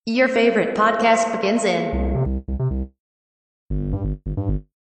Your favorite podcast begins in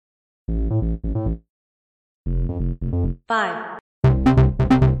 5,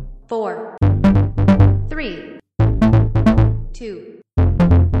 4, 3, 2,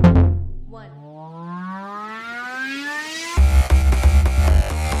 1.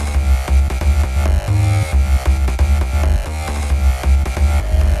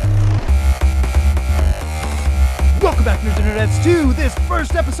 Welcome back, Nerds and Nerdettes, to this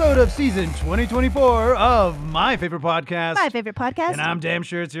first episode of season 2024 of My Favorite Podcast. My favorite podcast. And I'm damn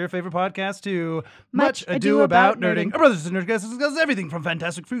sure it's your favorite podcast, too. Much Ado About Nerding. Our brothers and nerdcasts discuss everything from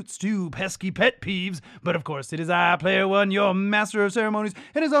fantastic fruits to pesky pet peeves. But of course, it is I, Player One, your master of ceremonies.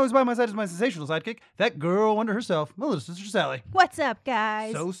 And as always, by my side is my sensational sidekick, that girl wonder herself, my little sister Sally. What's up,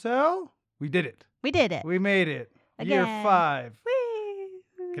 guys? So, Sal, we did it. We did it. We made it. Again. Year 5. Whee!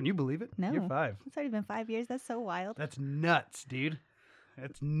 Can you believe it? No. Year 5. It's already been 5 years. That's so wild. That's nuts, dude.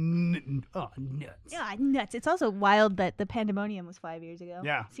 That's nuts. Yeah, nuts. It's also wild that the pandemonium was 5 years ago.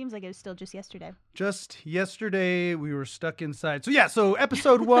 Yeah. Seems like it was still just yesterday. Just yesterday, we were stuck inside. So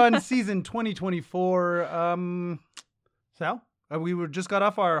episode 1, season 2024. Sal, we just got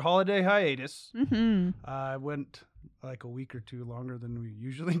off our holiday hiatus. Mm-hmm. I went like a week or two longer than we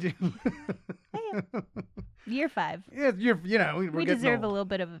usually do. Year 5. Yeah, we're We getting deserve a old. little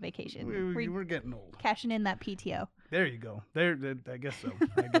bit of a vacation. We're getting old. Cashing in that PTO. There you go. I guess so.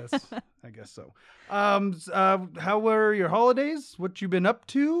 I guess so. How were your holidays? What you been up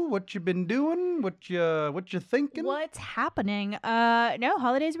to? What you been doing? What you thinking? What's happening? No,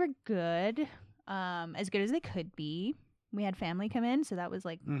 holidays were good. As good as they could be. We had family come in, so that was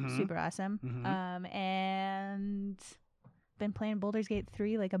like super awesome. Mhm. And been playing Baldur's Gate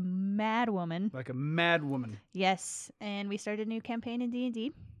 3 like a mad woman. Like a mad woman. Yes, and we started a new campaign in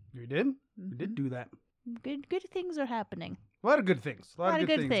D&D. You did? You did do that. Good things are happening. A lot of good things. A lot of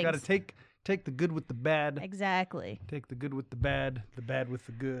good things. Got to things. take the good with the bad. Exactly. Take the good with the bad with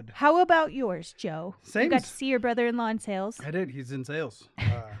the good. How about yours, Joe? Same. You got to see your brother-in-law in sales. I did. He's in sales.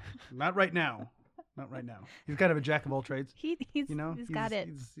 Not right now. Not right now. He's kind of a jack of all trades. He's got it.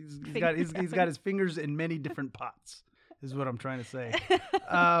 He's got his fingers in many different pots. Is what I'm trying to say.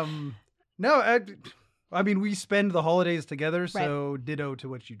 No, I mean we spend the holidays together, so ditto to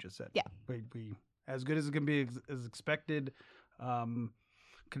what you just said. Yeah. We as good as it can be as expected.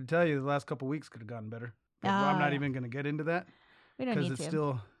 Could tell you the last couple weeks could have gone better. But I'm not even going to get into that. We don't need to. Because it's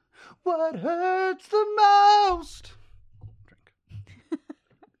still what hurts the most. Drink.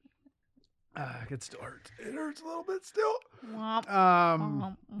 It still hurts. It hurts a little bit still.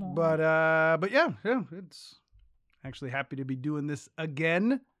 But yeah, it's actually happy to be doing this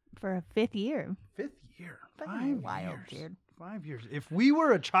again. For a 5th year. 5th year. Fucking 5 wild, years. dude. 5 years. If we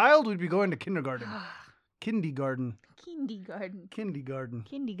were a child, we'd be going to kindergarten. Kindergarten. Kindergarten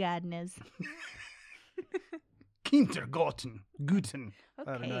is. Kindergarten. Guten. I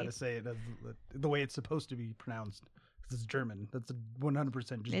don't know how Okay. to say it the way it's supposed to be pronounced. It's German. That's a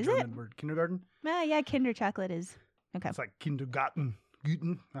 100% just Is German it? word. Kindergarten? Yeah, Kinder chocolate is. Okay. It's like Kindergarten.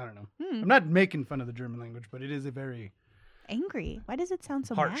 Guten? I don't know. Hmm. I'm not making fun of the German language, but it is a very Angry. Why does it sound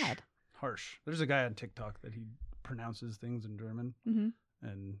so harsh. mad? Harsh. There's a guy on TikTok that he pronounces things in German,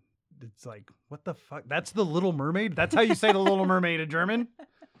 and it's like, what the fuck? That's the Little Mermaid? That's how you say the Little Mermaid in German?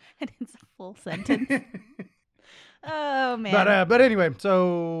 And it's a full sentence. Oh, man. But anyway,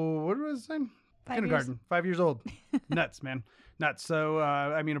 so what was I saying? 5 Kindergarten. 5 years old. Nuts, man. Nuts. So,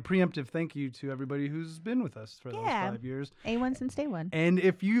 I mean, a preemptive thank you to everybody who's been with us for those 5 years. A1 since day one. And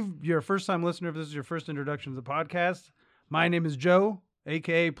if you're a first-time listener, if this is your first introduction to the podcast, my name is Joe,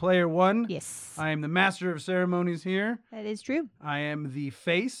 a.k.a. Player One. Yes. I am the master of ceremonies here. That is true. I am the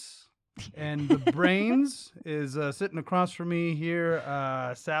face, and the brains is sitting across from me here.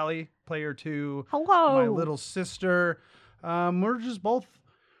 Sally, Player 2. Hello. My little sister. We're just both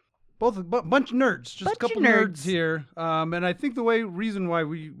a bunch of nerds. Just a couple nerds here. And I think the reason why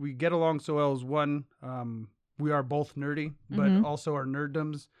we get along so well is one, we are both nerdy, but also our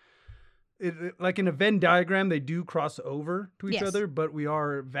nerddoms. Like in a Venn diagram, they do cross over to each other, but we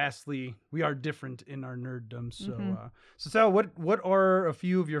are different in our nerddom. So, so Sal, what are a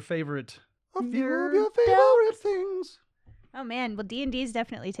few of your favorite things? Oh, man. Well, D&D is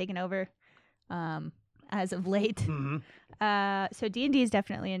definitely taken over as of late. So D&D is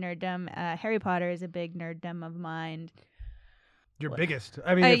definitely a nerddom. Harry Potter is a big nerddom of mine. Your biggest.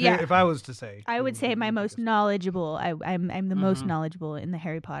 I mean, if I was to say. I would say my most knowledgeable. I'm the most knowledgeable in the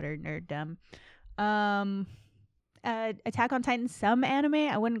Harry Potter nerddom. Attack on Titan, some anime.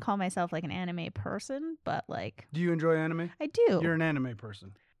 I wouldn't call myself like an anime person, but like. Do you enjoy anime? I do. You're an anime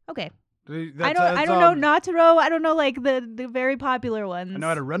person. Okay. I don't know Nataro. I don't know like the very popular ones. I know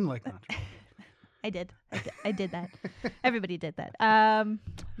how to run like Nataro. I did that. Everybody did that.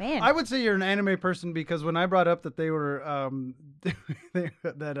 Man. I would say you're an anime person because when I brought up that they were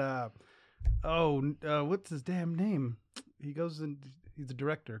what's his damn name? He's a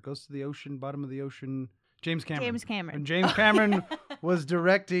director. Goes to the ocean, bottom of the ocean. James Cameron. When James Cameron was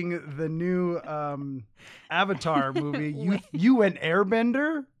directing the new Avatar movie, you went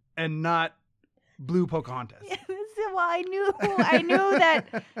Airbender and not Blue Pocahontas. Well, I knew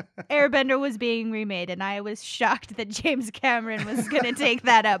that Airbender was being remade, and I was shocked that James Cameron was going to take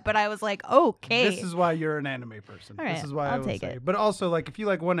that up. But I was like, okay. This is why you're an anime person. All right, this is why I'll take it. But also, like, if you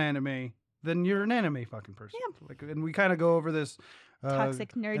like one anime, then you're an anime fucking person. Yeah. Like, and we kind of go over this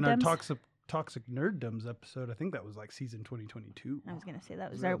toxic nerddoms. In our toxic nerddoms episode. I think that was like season 2022. I was going to say that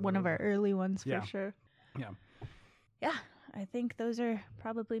was one of our early ones for sure. Yeah. Yeah. I think those are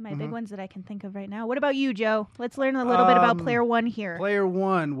probably my big ones that I can think of right now. What about you, Joe? Let's learn a little bit about player one here. Player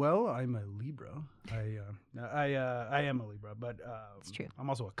one. Well, I'm a Libra. I am a Libra, but it's true. I'm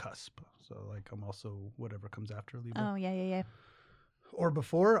also a cusp. So like I'm also whatever comes after Libra. Oh yeah. Or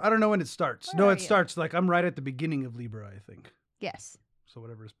before. I don't know when it starts. Where No, are it you? starts like I'm right at the beginning of Libra, I think. Yes. So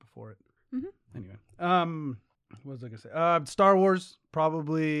whatever is before it. Mm-hmm. Anyway, what was I gonna say? Star Wars,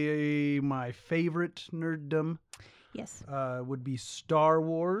 probably my favorite nerddom. Yes. Would be Star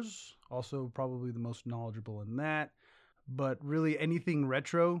Wars. Also, probably the most knowledgeable in that. But really, anything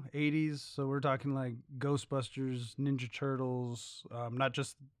retro, 80s. So we're talking like Ghostbusters, Ninja Turtles, not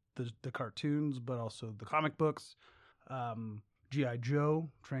just the cartoons, but also the comic books. G.I. Joe,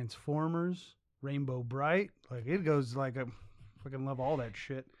 Transformers, Rainbow Bright. Like it goes like I fucking love all that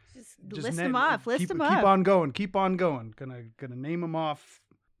shit. Just list them off. List them off. Keep on going. Gonna name them off.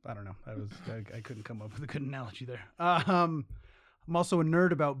 I don't know. I couldn't come up with a good analogy there. I'm also a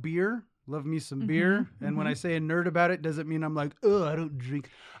nerd about beer. Love me some beer. And when I say a nerd about it, doesn't mean I'm like, oh, I don't drink.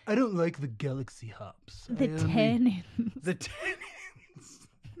 I don't like the Galaxy hops. The tannins. The tannins.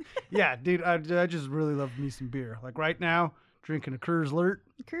 Yeah, dude. I just really love me some beer. Like right now, drinking a Coors Light.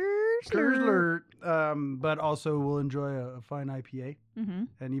 But also we'll enjoy a fine IPA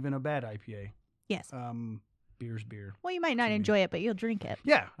and even a bad IPA. Yes. Beer's beer. Well, you might not enjoy it, but you'll drink it.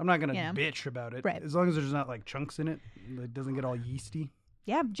 Yeah, I'm not gonna bitch about it. Right. As long as there's not like chunks in it, it doesn't get all yeasty.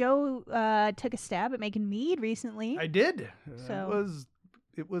 Yeah, Joe took a stab at making mead recently. I did. So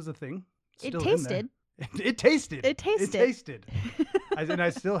it was a thing. It's it still tasted. In there. It tasted. It tasted. It tasted. I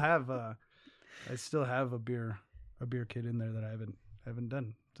still have a beer kit in there that I haven't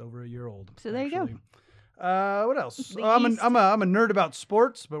done. It's over a year old. So there you go. What else? I'm a nerd about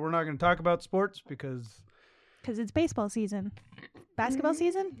sports, but we're not going to talk about sports because it's baseball season. Basketball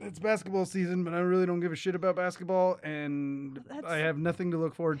season? It's basketball season, but I really don't give a shit about basketball, and I have nothing to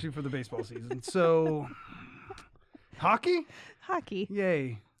look forward to for the baseball season. So, hockey? Hockey.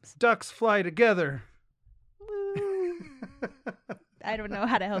 Yay. Ducks fly together. Woo. I don't know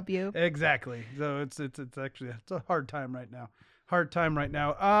how to help you. Exactly. So it's actually a hard time right now.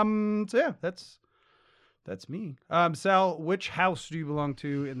 So yeah, that's me. Sal, which house do you belong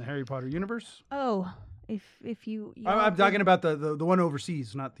to in the Harry Potter universe? Oh, if you I'm talking about the one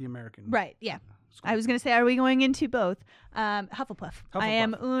overseas, not the American. Right, yeah. I was going to say, are we going into both? Hufflepuff. I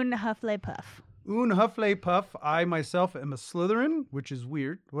am un Hufflepuff. Un Hufflepuff. I myself am a Slytherin, which is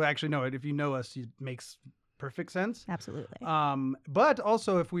weird. Well, actually, no. If you know us, it makes perfect sense. Absolutely. But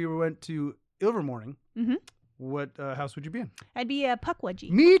also, if we went to Ilvermorny, what house would you be in? I'd be a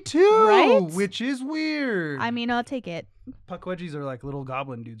Puckwudgie. Me too. Right? Which is weird. I mean, I'll take it. Puckwudgies are like little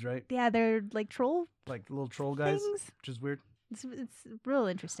goblin dudes, right? Yeah, they're like troll. Like little troll guys, things. which is weird. It's real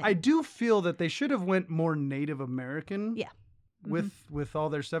interesting. I do feel that they should have went more Native American. Yeah. With all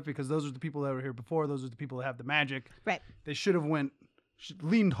their stuff, because those are the people that were here before. Those are the people that have the magic. Right. They should have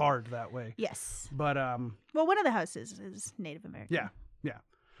leaned hard that way. Yes. But well, one of the houses is Native American. Yeah.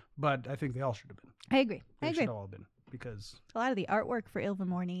 But I think they all should have been. I agree. They should have all been, because a lot of the artwork for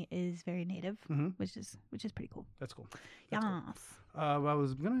Ilvermorny is very native, which is pretty cool. That's cool. Yes. Cool. I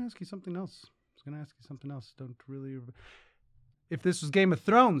was gonna ask you something else. Don't really. If this was Game of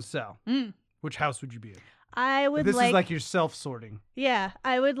Thrones, Sal, which house would you be in? I would. This is like your self-sorting. Yeah,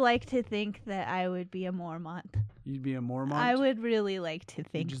 I would like to think that I would be a Mormont. You'd be a Mormont? I would really like to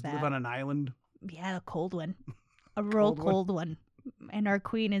think you just that. live on an island? Yeah, a cold one. A real cold one. And our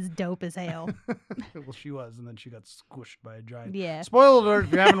queen is dope as hell. Well, she was, and then she got squished by a giant. Yeah. Spoiler alert,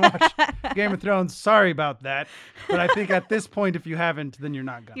 if you haven't watched Game of Thrones, sorry about that. But I think at this point, if you haven't, then you're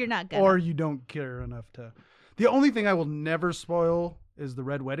not gonna. You're not gonna. Or you don't care enough to. The only thing I will never spoil is the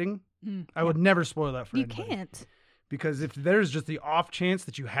Red Wedding. I would never spoil that for anybody. You can't. Because if there's just the off chance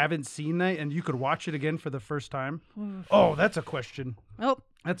that you haven't seen that and you could watch it again for the first time. Oh, that's a question. Oh.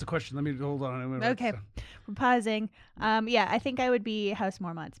 That's a question. Let me hold on. Okay. We're pausing. Yeah, I think I would be House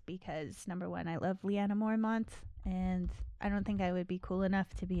Mormont because, number one, I love Lyanna Mormont, and I don't think I would be cool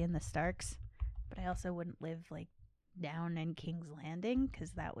enough to be in the Starks, but I also wouldn't live, like, down in King's Landing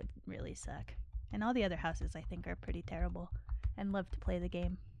because that would really suck. And all the other houses, I think, are pretty terrible and love to play the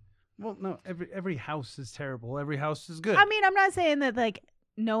game. Well, no, every house is terrible. Every house is good. I mean, I'm not saying that, like,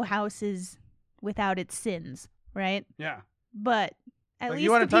 no house is without its sins, right? Yeah. But at like, least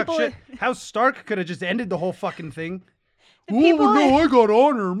you want the to talk people... shit? House Stark could have just ended the whole fucking thing. People I got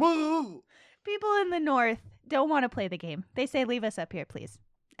honor. Whoa. People in the North don't want to play the game. They say, leave us up here, please.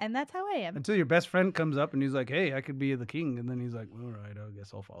 And that's how I am. Until your best friend comes up and he's like, hey, I could be the king. And then he's like, all right, I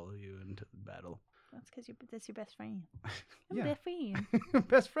guess I'll follow you into the battle. That's because that's your best friend. Yeah. Best friend.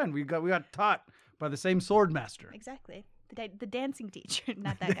 Best friend. We got taught by the same sword master. Exactly. The dancing teacher.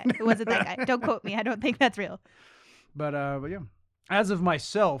 Not that guy. It wasn't that guy. Don't quote me. I don't think that's real. But yeah. As of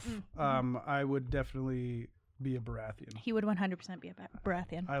myself, I would definitely be a Baratheon. He would 100% be a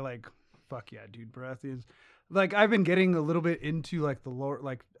Baratheon. I like, fuck yeah, dude, Baratheons. Like, I've been getting a little bit into, like, the lore.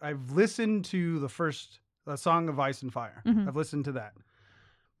 Like, I've listened to the first Song of Ice and Fire. I've listened to that.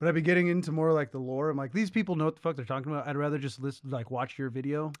 But I've been getting into more, like, the lore. I'm like, these people know what the fuck they're talking about. I'd rather just watch your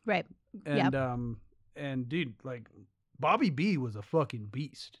video. Right. And, and dude, like, Bobby B was a fucking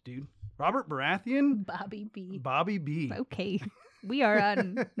beast, dude. Robert Baratheon. Bobby B. Okay. We are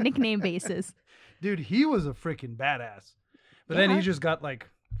on nickname basis. Dude, he was a freaking badass. But then he just got, like,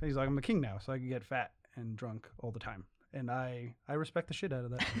 he's like, I'm a king now, so I can get fat and drunk all the time. And I respect the shit out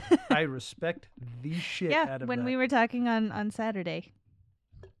of that. I respect the shit out of that. Yeah, when we were talking on Saturday,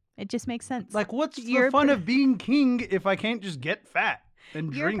 it just makes sense. Like, what's the fun of being king if I can't just get fat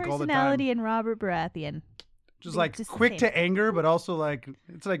and drink all the time? Your personality and Robert Baratheon. Just like just quick to anger, but also like,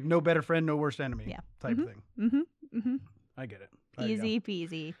 it's like no better friend, no worst enemy type thing. I get it. Easy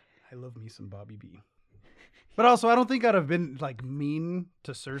peasy. I love me some Bobby B. But also, I don't think I'd have been like mean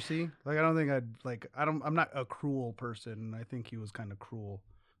to Cersei. Like, I don't think I'm not a cruel person. I think he was kind of cruel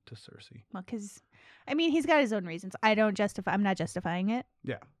to Cersei. Well, because, I mean, he's got his own reasons. I'm not justifying it.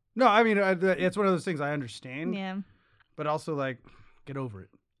 Yeah. No, I mean, it's one of those things I understand. Yeah. But also, like, get over it.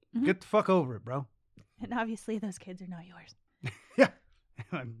 Get the fuck over it, bro. And obviously, those kids are not yours. Yeah.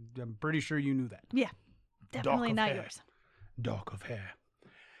 I'm pretty sure you knew that. Yeah. Definitely not yours. Dock of hair.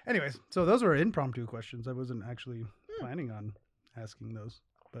 Anyways, so those were impromptu questions. I wasn't actually planning on asking those.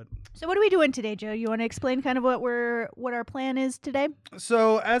 But so what are we doing today, Joe? You want to explain kind of what our plan is today?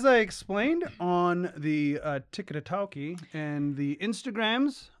 So as I explained on the Tiktok and the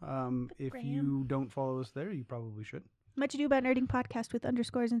Instagrams, if you don't follow us there, you probably should. Much Ado About Nerding podcast with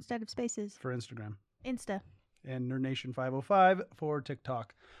underscores instead of spaces. For Instagram. Insta. And Nerd Nation 505 for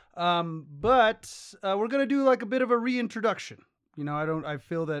TikTok. But we're going to do like a bit of a reintroduction. You know, I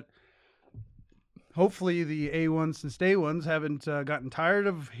feel that hopefully the A1s since day ones haven't gotten tired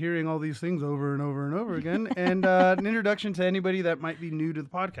of hearing all these things over and over and over again. And an introduction to anybody that might be new to the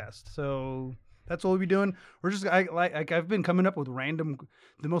podcast. So that's what we'll be doing. We're just, I've been coming up with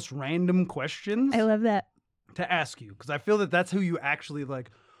the most random questions. I love that. To ask you, because I feel that that's who you actually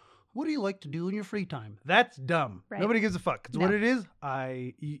like. What do you like to do in your free time? That's dumb. Right. Nobody gives a fuck. Because what it is,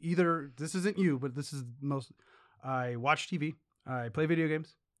 this isn't you, but this is I watch TV, I play video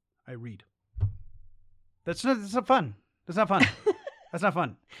games, I read. That's not fun. That's not fun. That's not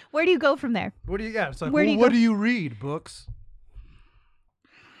fun. Where do you go from there? It's like, what do you read? Books?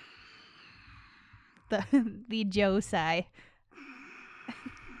 The Joe sigh.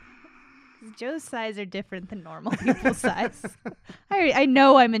 Joe's sighs are different than normal people's sighs. I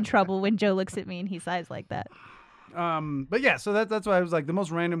know I'm in trouble when Joe looks at me and he sighs like that. But yeah, so that's why I was like the most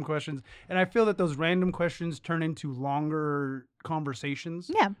random questions, and I feel that those random questions turn into longer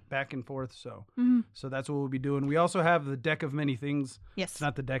conversations, back and forth. So, so that's what we'll be doing. We also have the deck of many things. Yes, it's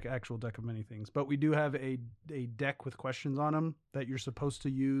not the actual deck of many things, but we do have a deck with questions on them that you're supposed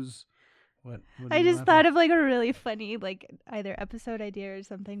to use. What I just thought of like a really funny like either episode idea or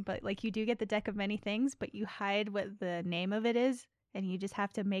something, but like you do get the deck of many things, but you hide what the name of it is, and you just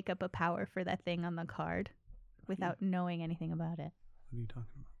have to make up a power for that thing on the card without knowing anything about it. What are you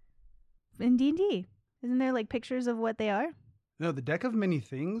talking about? In D&D, isn't there like pictures of what they are? No, the deck of many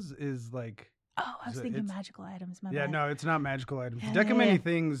things is like. Oh, I was thinking magical items. My bad. No, it's not magical items. The deck of many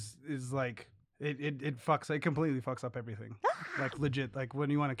things is like. It completely fucks up everything. Like legit, like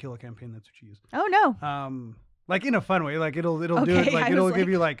when you want to kill a campaign, that's what you use. Oh no. Like in a fun way, like it'll do it, like it'll give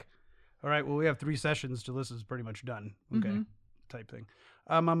you like, all right, well we have 3 sessions till this is pretty much done. Okay. Type thing.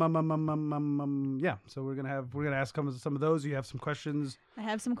 Yeah. So we're gonna ask some of those. You have some questions. I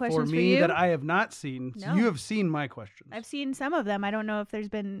have some questions for me you. that I have not seen. So No. you have seen my questions. I've seen some of them. I don't know if there's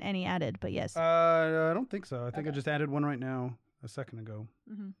been any added, but yes. I don't think so. I think I Okay. just added one right now a second ago.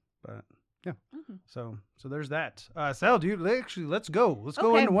 Mm-hmm. But yeah. Mm-hmm. So there's that. Sal, dude, let's go. Let's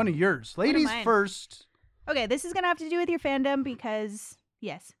go Okay. into one of yours. One of Ladies mine. first. Okay, this is going to have to do with your fandom because,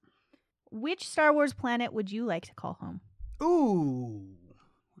 yes. Which Star Wars planet would you like to call home? Ooh.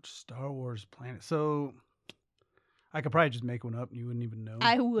 Which Star Wars planet? So I could probably just make one up and you wouldn't even know.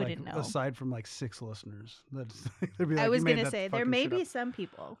 I wouldn't know. Aside from like 6 listeners. They'd be like, I was going going to say, there may be some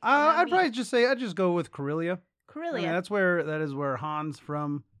people. I'd probably just say, I'd just go with Corellia. Corellia. That is where Han's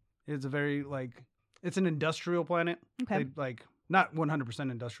from. It's a very, it's an industrial planet. Okay. Not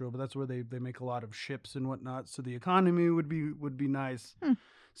 100% industrial, but that's where they make a lot of ships and whatnot. So the economy would be nice.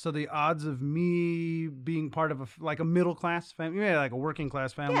 So the odds of me being part of a middle class family, like a working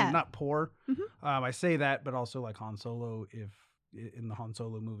class family, not poor. Mm-hmm. I say that, but also like Han Solo. If in the Han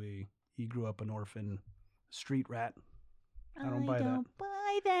Solo movie he grew up an orphan, street rat, I don't buy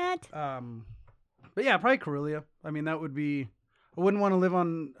that. But yeah, probably Corellia. I mean, that would be. I wouldn't want to live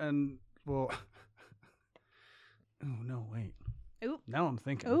on oh no, wait. Oop. Now I'm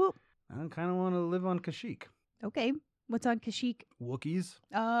thinking. Oop. I kind of want to live on Kashyyyk. Okay. What's on Kashyyyk? Wookiees.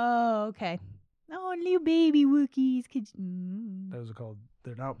 Oh, okay. Oh, little baby Wookiees. Those are called.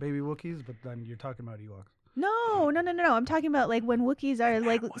 They're not baby Wookiees, but then you're talking about Ewoks. No. I'm talking about like when Wookiees are And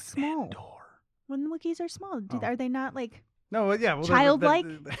like that was small. Andor. When Wookiees are small, are they not like No, yeah, well, childlike?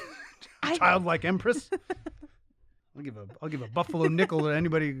 Childlike Empress. I'll give a buffalo nickel to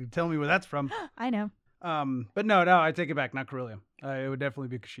anybody who tell me where that's from. I know. But no, I take it back. Not Corellia. It would definitely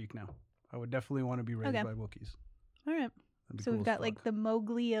be Kashyyyk now. I would definitely want to be raised by Wookiees. All right. That'd be So cool we've as got fuck. like the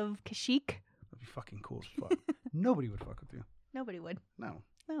Mowgli of Kashyyyk. That'd be fucking cool as fuck. Nobody would fuck with you. Nobody would. No.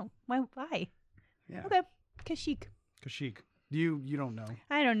 No. Why? Yeah. Okay. Kashyyyk. Kashyyyk. You don't know.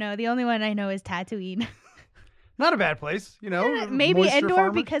 I don't know. The only one I know is Tatooine. Not a bad place, Maybe moisture Endor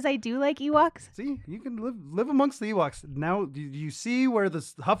farmers. because I do like Ewoks. See, you can live amongst the Ewoks. Now, do you see where the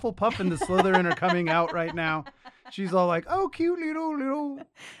Hufflepuff and the Slytherin are coming out right now? She's all like, oh, cute little.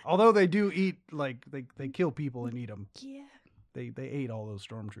 Although they do eat, they kill people and eat them. Yeah. They ate all those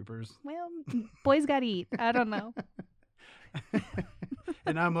stormtroopers. Well, boys gotta eat. I don't know.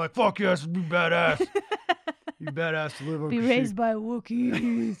 And I'm like, fuck yes, be badass. You badass to live on Be Kashyyyk. raised by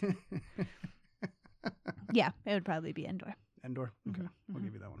Wookiees. Yeah, it would probably be Endor. Endor? Okay, Mm-hmm. I'll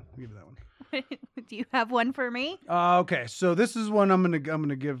give you that one. Do you have one for me? Okay, so this is one I'm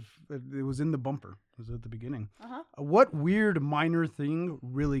gonna give. It was in the bumper. It was at the beginning. Uh-huh. What weird minor thing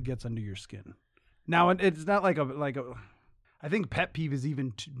really gets under your skin? Now it's not like a. I think pet peeve is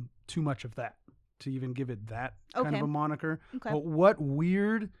even too much of that to even give it that kind of a moniker. Okay. But what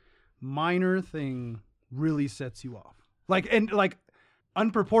weird minor thing really sets you off?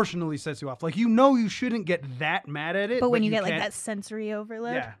 Unproportionally sets you off. You shouldn't get that mad at it. But when you get can't- that sensory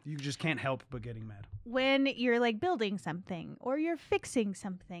overload. yeah, you just can't help but getting mad. When you're like building something or you're fixing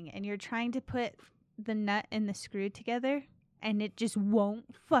something and you're trying to put the nut and the screw together and it just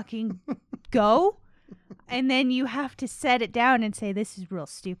won't fucking go. And then you have to set it down and say, this is real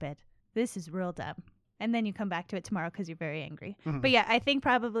stupid. This is real dumb. And then you come back to it tomorrow because you're very angry. Mhm. But yeah, I think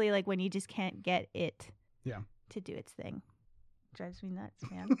probably like when you just can't get it Yeah. to do its thing. Drives me nuts,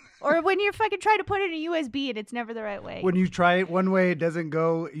 man. Or when you're fucking trying to put it in a USB and it's never the right way. When you try it one way, it doesn't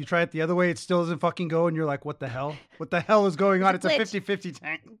go. You try it the other way, it still doesn't fucking go. And you're like, what the hell? What the hell is going on? It's a Glitch.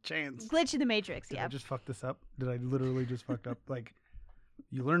 50-50 chance. Glitch in the Matrix, Did yeah. I just fuck this up? Did I literally just fucked up?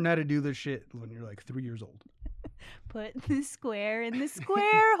 You learn how to do this shit when you're 3 years old. Put the square in the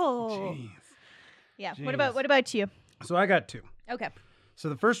square hole. Jeez. Yeah. Jeez. What about you? So I got 2. Okay. So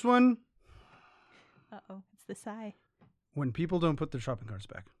the first one, Uh-oh. It's the sigh. when people don't put their shopping carts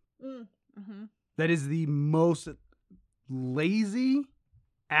back. Mm-hmm. That is the most lazy,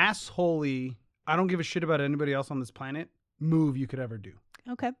 assholey, I don't give a shit about anybody else on this planet move you could ever do.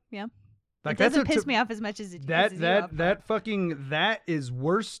 Okay. Yeah. Like It doesn't that's piss me off as much as it pisses you off. that is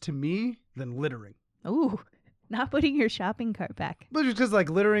worse to me than littering. Ooh. Not putting your shopping cart back. But just because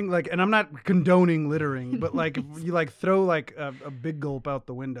littering, and I'm not condoning littering, but if you throw a big gulp out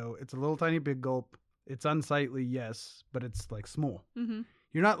the window, it's a little tiny big gulp. It's unsightly, yes, but it's small. Mm-hmm.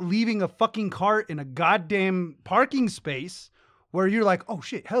 You're not leaving a fucking cart in a goddamn parking space where you're like, oh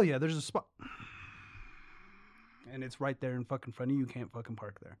shit, hell yeah, there's a spot. And it's right there in fucking front of you. You can't fucking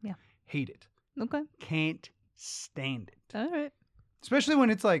park there. Yeah. Hate it. Okay. Can't stand it. All right. Especially when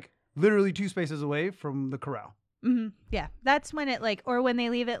it's literally 2 spaces away from the corral. Mm-hmm. Yeah. That's when it or when they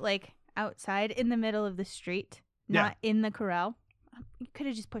leave it outside in the middle of the street, not in the corral. You could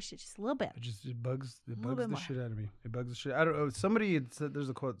have just pushed it just a little bit. It bugs little the bit more. shit out of me. It bugs the shit. I don't know. Somebody had said, there's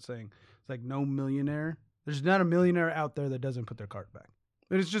a quote saying it's like no millionaire. There's not a millionaire out there that doesn't put their cart back.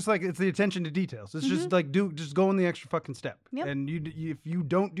 And it's just like it's the attention to details. It's just like just go in the extra fucking step. Yep. And if you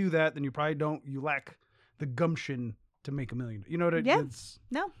don't do that, then you lack the gumption to make $1 million. You know what it's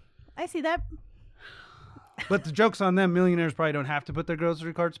No, I see that. But the joke's on them. Millionaires probably don't have to put their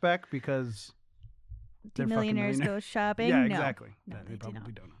grocery carts back because Do they're millionaires fucking go shopping? Yeah, No. exactly. No, they do probably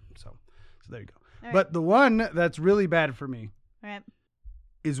not. don't. So there you go. All right. But the one that's really bad for me All right.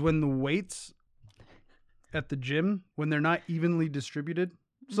 is when the weights at the gym, when they're not evenly distributed.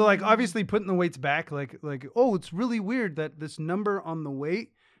 So like obviously putting the weights back, like, oh, it's really weird that this number on the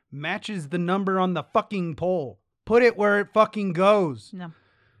weight matches the number on the fucking pole. Put it where it fucking goes. No.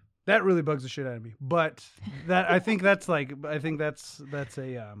 That really bugs the shit out of me. But I think that's a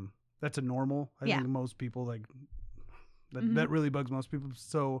normal. I think most people like that really bugs most people.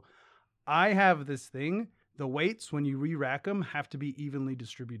 So I have this thing. The weights, when you re-rack them, have to be evenly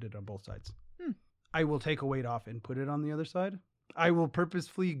distributed on both sides. I will take a weight off and put it on the other side. I will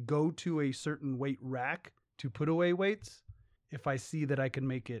purposefully go to a certain weight rack to put away weights if I see that I can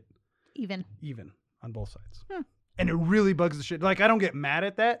make it Even on both sides. And it really bugs the shit. Like, I don't get mad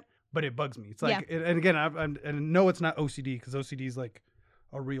at that, but it bugs me. It's like, and again, I know it's not OCD because OCD is like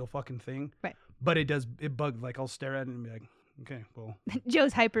a real fucking thing. Right. But it bugs. Like, I'll stare at it and be like, okay, well.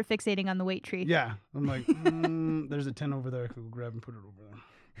 Joe's hyper fixating on the weight tree. Yeah. I'm like, there's a 10 over there. I could grab and put it over there.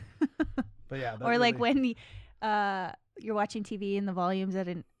 But yeah. Or like when you're watching TV and the volume's at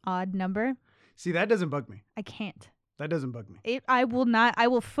an odd number. See, that doesn't bug me. I can't. That doesn't bug me. I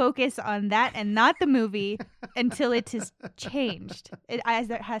will focus on that and not the movie until it is changed. It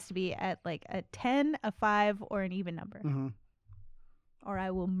has to be at like a 10, a 5, or an even number. Mm-hmm. Or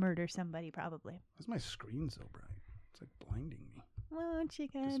I will murder somebody probably. Why's my screen so bright? It's like blinding me. Won't you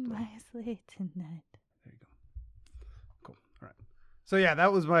come my sleigh tonight? There you go. Cool. All right. So yeah,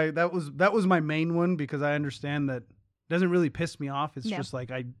 that was my main one because I understand that it doesn't really piss me off. It's just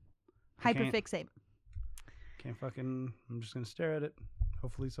like I hyper fixate. Can't fucking. I'm just gonna stare at it.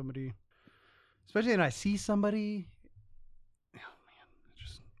 Hopefully somebody, especially when I see somebody. Oh man,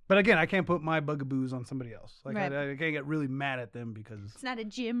 But again, I can't put my bugaboos on somebody else. Like I can't get really mad at them because it's not a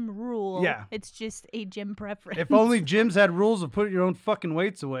gym rule. Yeah, it's just a gym preference. If only gyms had rules of putting your own fucking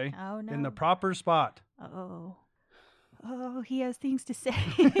weights away in the proper spot. Oh, he has things to say.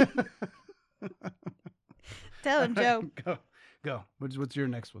 Tell him, Joe. Go. What's your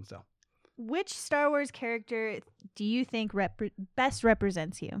next one, Sal? Which Star Wars character do you think best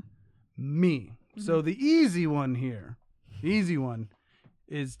represents you? Me. Mm-hmm. So the easy one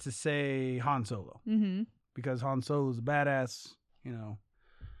is to say Han Solo. Mm-hmm. Because Han Solo is a badass,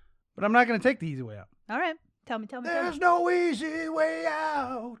 But I'm not going to take the easy way out. All right. Tell me. There's no easy way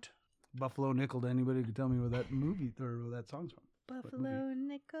out. Buffalo Nickel to anybody who could tell me where that movie or where that song's from. Buffalo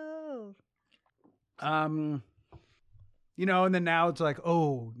Nickel. And then now it's like,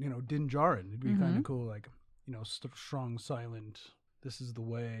 Din Djarin. It'd be kind of cool, like, strong, silent. This is the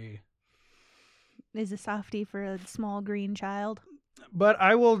way. Is a softie for a small green child. But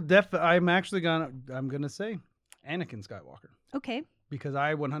I will I'm gonna say Anakin Skywalker. Okay. Because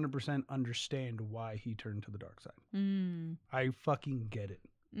I 100% understand why he turned to the dark side. I fucking get it.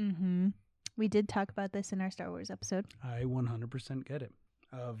 Mm-hmm. We did talk about this in our Star Wars episode. I 100% get it.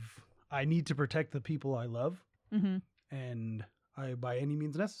 I need to protect the people I love, and by any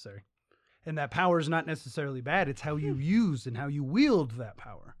means necessary. And that power is not necessarily bad. It's how you use and how you wield that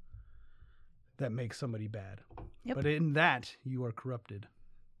power that makes somebody bad. Yep. But in that, you are corrupted.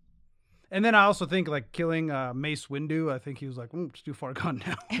 And then I also think like killing Mace Windu, I think he was like, it's too far gone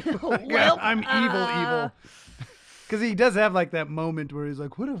now. I'm evil. Because he does have like that moment where he's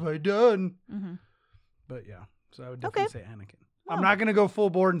like, what have I done? Mm-hmm. But yeah, so I would definitely say Anakin. Well, I'm not going to go full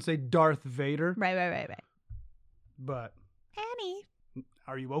board and say Darth Vader. Right. But Annie,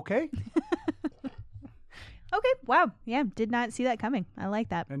 are you okay? Okay, wow. Yeah, did not see that coming. I like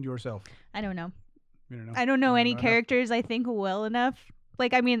that. And yourself? I don't know. You don't know? I don't know any characters I think well enough.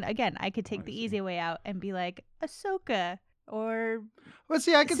 Like, I mean, again, I could take the easy way out and be like Ahsoka or Well,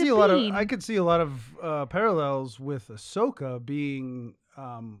 see, I could see a lot of parallels with Ahsoka being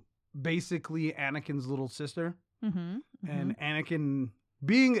basically Anakin's little sister. And Anakin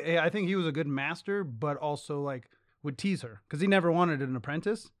being, I think he was a good master, but also like would tease her because he never wanted an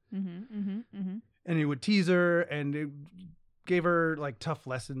apprentice. And he would tease her and it gave her like tough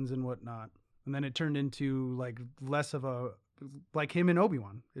lessons and whatnot. And then it turned into like less of like him and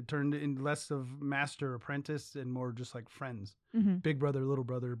Obi-Wan. It turned in less of master apprentice and more just like friends. Big brother,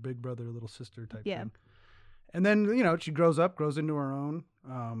 little sister type thing. And then, you know, she grows into her own.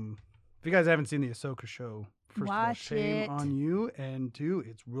 If you guys haven't seen the Ahsoka show, first of all, Watch shame it. on you. And two,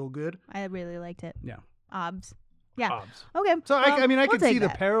 it's real good. I really liked it. Yeah. Obs. Yeah. Hobbs. Okay. So I mean, I we'll can see take the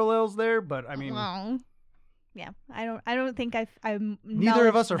that. parallels there, but I mean, Well, yeah. I don't think I'm. neither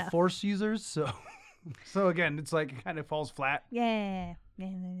of us are enough. Force users, so so again, it's like it kind of falls flat. Yeah.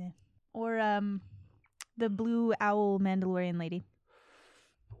 Or the blue owl Mandalorian lady.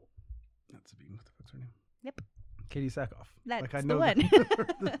 That's what's her name? Yep. Katie Sackhoff. That's like I the know one.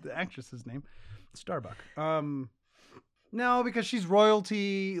 the actress's name. Starbuck. No, because she's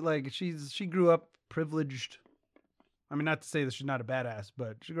royalty. Like she grew up privileged. I mean, not to say that she's not a badass,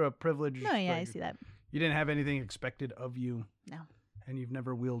 but she grew up privileged. No, yeah, I like, see that. You didn't have anything expected of you. No. And you've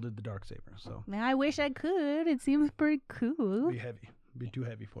never wielded the darksaber, so Man, I wish I could. It seems pretty cool. be heavy. Be too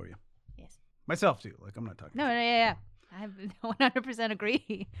heavy for you. Yes. Myself too. Like I'm not talking. No, shit. yeah. I 100%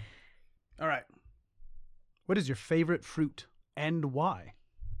 agree. All right. What is your favorite fruit and why?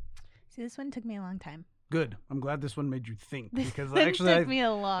 See, this one took me a long time. Good. I'm glad this one made you think This because one actually took me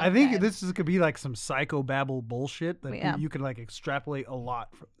a long I think time. this could be like some psychobabble bullshit that Yeah. you could like extrapolate a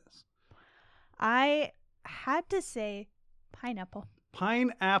lot from this. I had to say pineapple.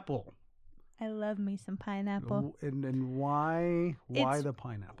 Pineapple. I love me some pineapple. And why It's the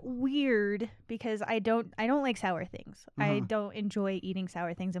pineapple? Weird because I don't like sour things. I Mhm. don't enjoy eating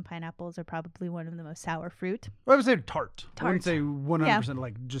sour things, and pineapples are probably one of the most sour fruit. I would say tart. I wouldn't Tart. say 100%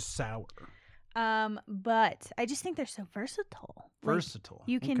 like just sour. But I just think they're so versatile. Like, Versatile.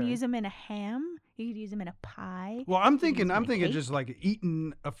 you can Okay. use them in a ham. You could use them in a pie. Well, I'm you can use thinking them in cake. just like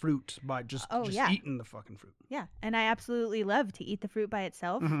eating a fruit by just Yeah. eating the fucking fruit. Yeah, and I absolutely love to eat the fruit by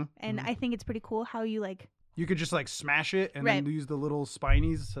itself. Mhm, And mhm. I think it's pretty cool how you like. You could just like smash it and Right. then use the little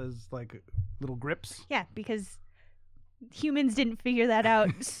spinies as like little grips. Yeah, because humans didn't figure that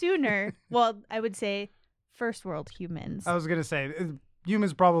out sooner. Well, I would say first world humans. I was gonna say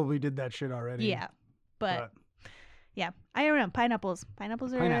humans probably did that shit already. Yeah, but yeah, I don't know. Pineapples are the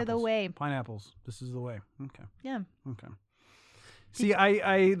Pineapples. way. Pineapples. This is the way. Okay. Yeah. Okay. See,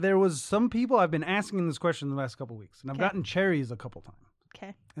 I there was some people I've been asking this question the last couple of weeks, and I've Okay. gotten cherries a couple times.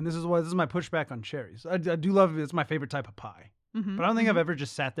 Okay. And this is my pushback on cherries. I do love it. It's my favorite type of pie. Mm-hmm. But I don't think I've ever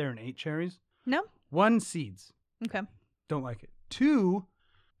just sat there and ate cherries. No. One, seeds. Okay. Don't like it. Two,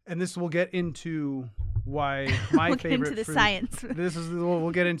 and this will get into why my we'll get favorite into the fruit. science.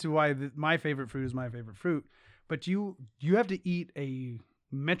 We'll get into why my favorite fruit is my favorite fruit. But you have to eat a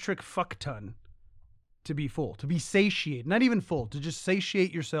metric fuck ton to be full, to be satiated. Not even full, to just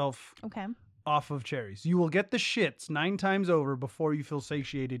satiate yourself Okay. off of cherries. You will get the shits 9 times over before you feel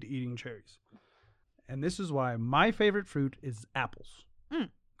satiated eating cherries. And this is why my favorite fruit is apples.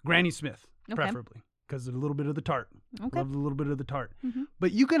 Granny Smith, Okay. preferably, because of a little bit of the tart. Okay. Love a little bit of the tart. Mhm.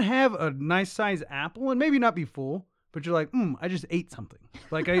 But you can have a nice size apple and maybe not be full, but you're like, I just ate something.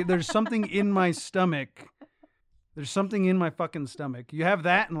 Like there's something in my stomach. There's something in my fucking stomach. You have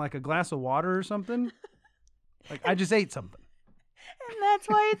that and like a glass of water or something. Like I just ate something. And that's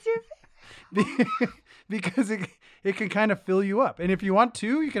why it's your Because it can kind of fill you up. And if you want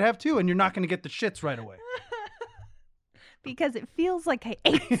 2, you can have 2 and you're not going to get the shits right away. because it feels like I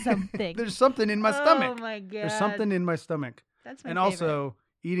ate something. There's something in my stomach. Oh my god. There's something in my stomach. That's my And favorite. also,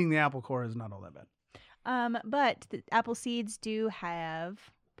 eating the apple core is not all that bad. But the apple seeds do have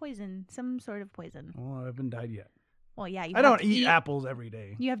poison, some sort of poison. Well, I haven't died yet. Well, yeah, you I have don't to eat apples every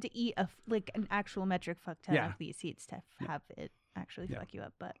day. You have to eat an actual metric fuck ton Yeah. of these seeds to have it actually Yeah. fuck you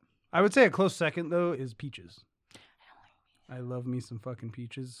up. But I would say a close second, though, is peaches. I love me some fucking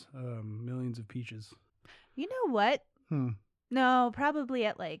peaches. Millions of peaches. you know what? Hmm. No, probably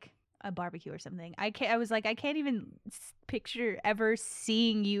at like a barbecue or something. I was like, I can't even picture ever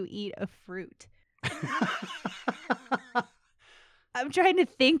seeing you eat a fruit. I'm trying to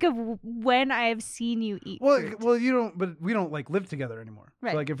think of when I've seen you eat fruit. Well, you don't, but we don't like live together anymore.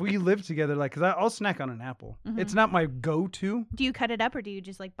 Right. So, like if we live together, like, cause I'll snack on an apple. Mhm. It's not my go-to. Do you cut it up or do you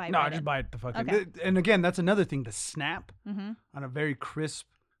just like bite No, right I just in? buy it the fucking. Okay. And again, that's another thing. The snap Mm-hmm. on a very crisp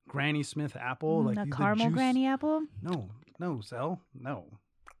Granny Smith apple, like the the caramel juice. granny apple. No, Zell, no,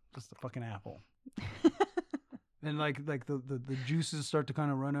 just the fucking apple. And like the juices start to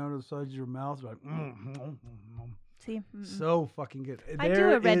kind of run out of the sides of your mouth, like See, so fucking good. I do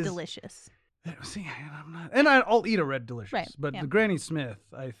There a red is- delicious. See, I'm not, and I'll eat a red delicious, Right, but yeah. the Granny Smith,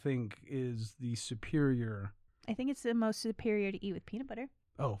 I think, is the superior. I think it's the most superior to eat with peanut butter.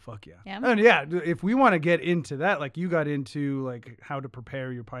 Oh fuck yeah! Yeah. And yeah, if we want to get into that, like you got into like how to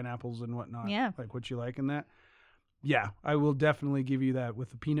prepare your pineapples and whatnot, Yeah. like what you like in that. Yeah, I will definitely give you that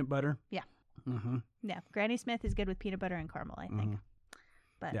with the peanut butter. Yeah. Mm-hmm. Yeah, Granny Smith is good with peanut butter and caramel, I think. Mhm.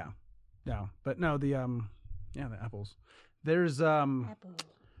 But Yeah. No, but no, the Yeah, the apples. There's Apple.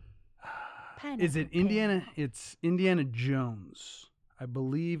 is it Pineapple Indiana? It's Indiana Jones. I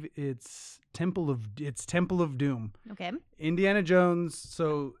believe it's Temple of Doom. Okay. Indiana Jones.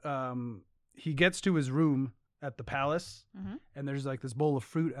 So he gets to his room at the palace, and there's like this bowl of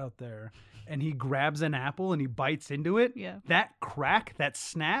fruit out there, and he grabs an apple and he bites into it. Yeah. That crack, that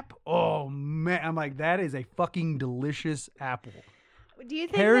snap. Oh man, I'm like, that is a fucking delicious apple. Do you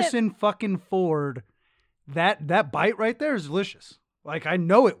think Harrison fucking Ford, that bite right there is delicious. Like, I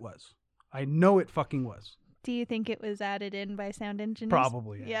know it was. I know it fucking was. Do you think it was added in by sound engineers?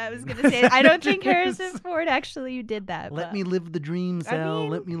 Probably. Yeah, I was going to say, I don't think Harrison Ford actually did that. Let me live the dream, Sal.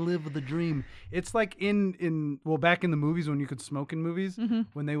 Let me live the dream. It's like back in the movies when you could smoke in movies,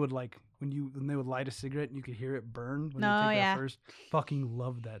 when they would light a cigarette and you could hear it burn when they take that first. Fucking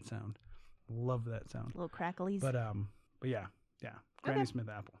love that sound. Love that sound. Little cracklies. But yeah. Granny Smith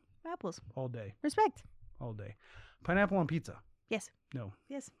apple. Apples. All day. Respect. All day. Pineapple on pizza. Yes. No.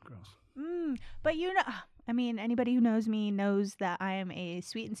 Yes. Gross. But anybody who knows me knows that I am a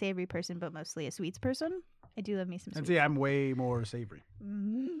sweet and savory person, but mostly a sweets person. I do love me some sweets. And see, I'm way more savory.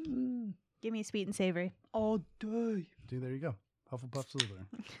 Give me sweet and savory. All day. See, there you go. Hufflepuff Slytherin.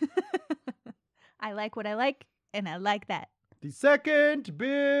 I like what I like, and I like that. The second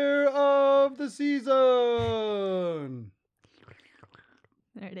beer of the season.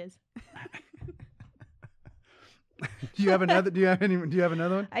 There it is. Do you have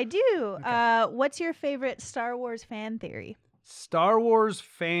another one? I do. Okay. What's your favorite Star Wars fan theory? Star Wars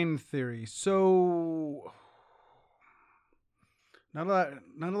fan theory. So not a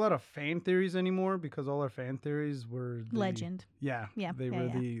lot of fan theories anymore, because all our fan theories were Legend. Yeah. Yeah. They were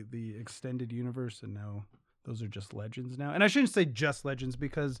the extended universe, and now those are just legends now. And I shouldn't say just legends,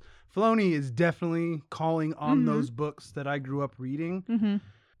 because Filoni is definitely calling on those books that I grew up reading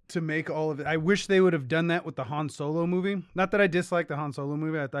to make all of it. I wish they would have done that with the Han Solo movie. Not that I dislike the Han Solo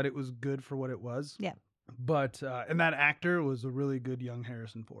movie. I thought it was good for what it was. Yeah. But, and that actor was a really good young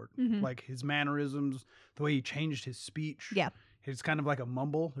Harrison Ford. Like his mannerisms, the way he changed his speech. Yeah. It's kind of like a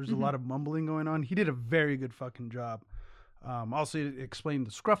mumble. There's a lot of mumbling going on. He did a very good fucking job. Also, it explained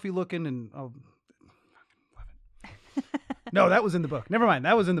the scruffy looking and... No, that was in the book. Never mind.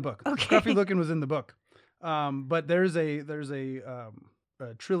 That was in the book. Okay. Scruffy looking was in the book. But there's a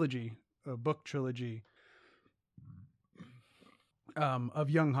trilogy, a book trilogy of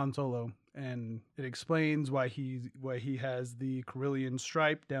young Han Solo, and it explains why he has the Carillion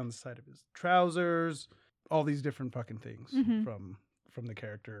stripe down the side of his trousers, all these different fucking things from the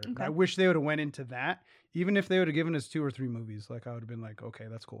character. Okay. I wish they would have went into that. Even if they would have given us 2 or 3 movies, like, I would have been like, okay,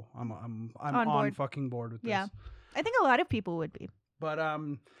 that's cool. I'm on fucking board with this. Yeah. I think a lot of people would be.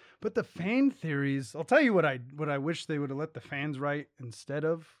 But the fan theories, I'll tell you what I wish they would have let the fans write instead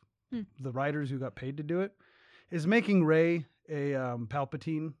of the writers who got paid to do it, is making Rey a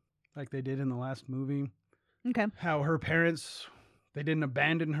Palpatine, like they did in the last movie. Okay. How her parents, they didn't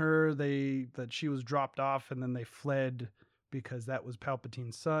abandon her, that she was dropped off and then they fled because that was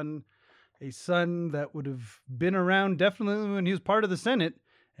Palpatine's son, a son that would have been around definitely when he was part of the Senate,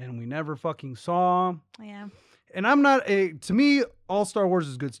 and we never fucking saw. Yeah. And I'm not to me, all Star Wars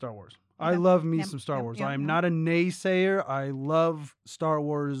is good Star Wars. I love me some Star Wars. I am not a naysayer. I love Star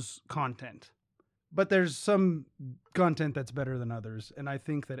Wars content. But there's some content that's better than others. And I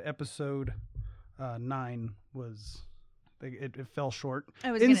think that episode 9 was, it fell short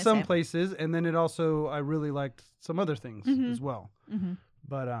in some places. And then I really liked some other things as well.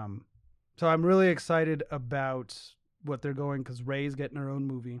 But so I'm really excited about what they're going, because Rey's getting her own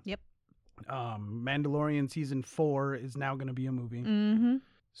movie. Yep. Mandalorian season 4 is now going to be a movie.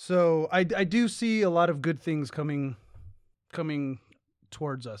 So I do see a lot of good things coming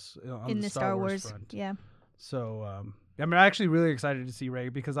towards us on in the Star Wars front. Yeah. So I'm actually really excited to see Rey,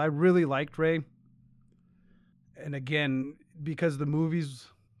 because I really liked Rey. And again, because the movies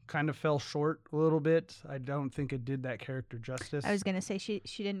kind of fell short a little bit, I don't think it did that character justice. I was going to say she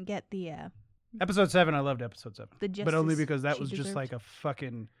didn't get the episode 7. I loved episode 7. But only because that was deserved. just like a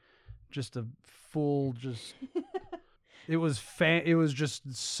fucking, just a full, just it was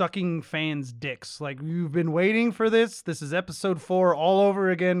just sucking fans' dicks. Like, you've been waiting for this. This is episode 4 all over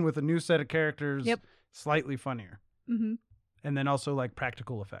again with a new set of characters. Yep. Slightly funnier. And then also like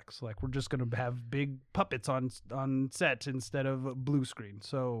practical effects. Like, we're just gonna have big puppets on set instead of blue screen.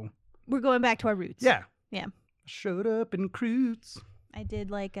 So we're going back to our roots. Yeah. Yeah. Showed up in Croots. I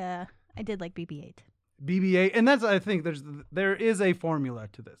did like BB-8. BB-8, and that's, I think there is a formula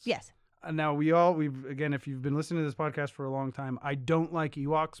to this. Yes. Now we've again, if you've been listening to this podcast for a long time, I don't like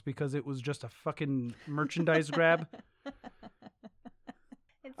Ewoks because it was just a fucking merchandise grab.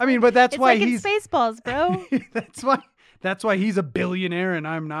 I mean, but that's It's why like he's in Spaceballs, bro. that's why he's a billionaire and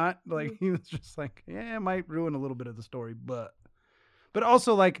I'm not. Like he was just like, yeah, it might ruin a little bit of the story, but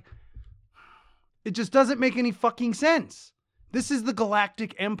also like it just doesn't make any fucking sense. This is the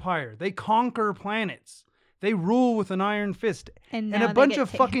Galactic Empire. They conquer planets. They rule with an iron fist. And a bunch of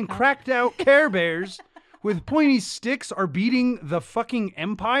fucking cracked out Care Bears with pointy sticks are beating the fucking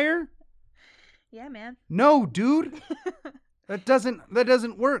Empire? Yeah, man. No, dude. That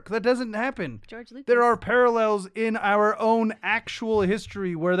doesn't work. That doesn't happen. George Lucas. There are parallels in our own actual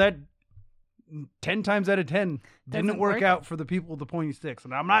history where that 10 times out of 10 didn't work out for the people with the pointy sticks.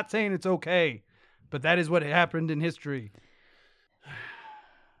 And I'm not saying it's okay, but that is what happened in history.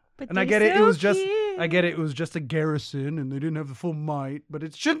 But and I get it. It was just a garrison, and they didn't have the full might. But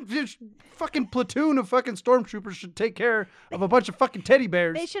it shouldn't. Fucking platoon of fucking stormtroopers should take care of a bunch of fucking teddy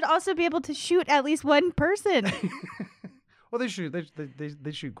bears. They should also be able to shoot at least one person. Well, they shoot.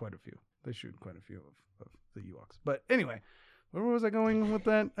 They shoot quite a few. They shoot quite a few of the Ewoks. But anyway, where was I going with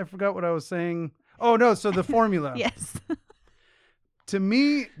that? I forgot what I was saying. Oh no! So the formula. Yes. To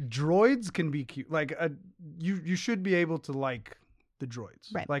me, droids can be cute. Like you should be able to like the droids.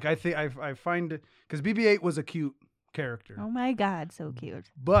 Right. Like I think I find because BB-8 was a cute character. Oh my God, so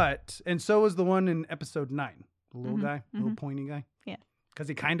cute. But and so was the one in episode 9, the little guy, little pointy guy. Yeah. Because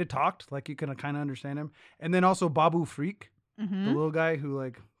he kind of talked, like you can kind of understand him. And then also Babu Freak, the little guy who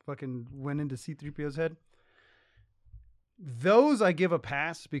like fucking went into C-3PO's head. Those I give a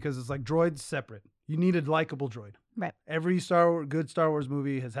pass because it's like droids separate. You need a likable droid. Right. Every good Star Wars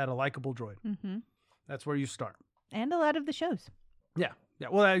movie has had a likable droid. Mm-hmm. That's where you start. And a lot of the shows. Yeah. Yeah.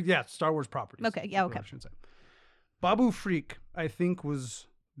 Well, yeah. Star Wars properties. Okay. Yeah. Okay. I should say. Babu Freak, I think, was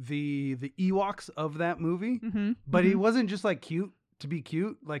the Ewoks of that movie, but he wasn't just like cute to be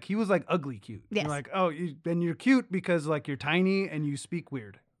cute. Like he was like ugly cute. Yes. You're like, oh, and you're cute because like you're tiny and you speak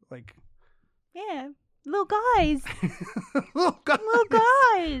weird. Like. Yeah. Little guys. Little guys. Little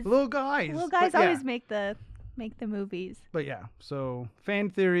guys. Little guys. Little guys But, always make the movies. But yeah, so fan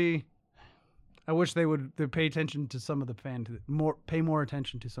theory. I wish they would pay attention to some of the pay more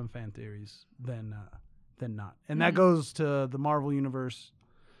attention to some fan theories than not. And that goes to the Marvel universe.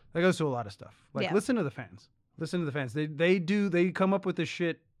 That goes to a lot of stuff. Like listen to the fans. Listen to the fans. They come up with this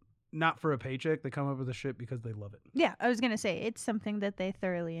shit not for a paycheck. They come up with the shit because they love it. Yeah, I was gonna say it's something that they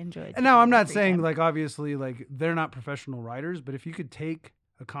thoroughly enjoy. And now I'm not saying like obviously like they're not professional writers, but if you could take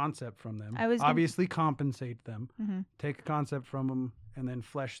a concept from them, obviously compensate them, take a concept from them, and then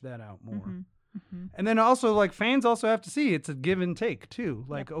flesh that out more. And then also like fans also have to see it's a give and take too.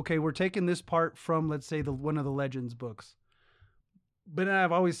 Like okay, we're taking this part from let's say one of the Legends books. But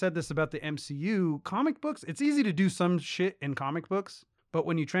I've always said this about the MCU comic books. It's easy to do some shit in comic books. But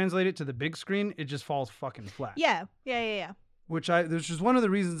when you translate it to the big screen, it just falls fucking flat. Yeah. Which is one of the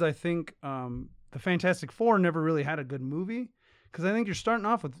reasons I think the Fantastic Four never really had a good movie. Because I think you're starting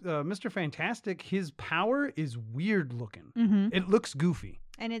off with Mr. Fantastic. His power is weird looking. It looks goofy.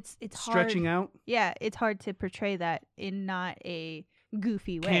 And it's stretching hard, out. Yeah, it's hard to portray that in not a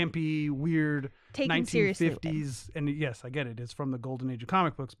goofy way. Campy, weird, taken 1950s. And yes, I get it. It's from the golden age of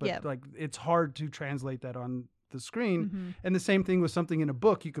comic books. But like it's hard to translate that on the screen. And the same thing with something in a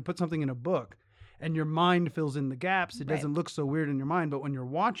book. You could put something in a book and your mind fills in the gaps. It doesn't look so weird in your mind, but when you're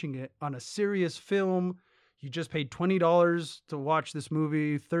watching it on a serious film, you just paid $20 to watch this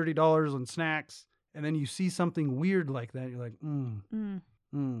movie, $30 on snacks, and then you see something weird like that, you're like,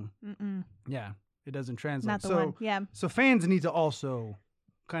 yeah, it doesn't translate. Not the one. Yeah. So fans need to also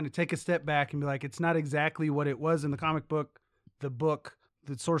kind of take a step back and be like, it's not exactly what it was in the comic book, the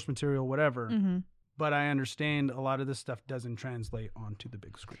source material, whatever. But I understand a lot of this stuff doesn't translate onto the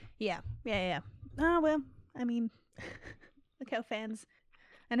big screen. Yeah. Oh, well, I mean, look how fans,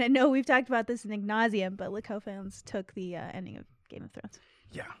 and I know we've talked about this in ad nauseum, but look how fans took the ending of Game of Thrones.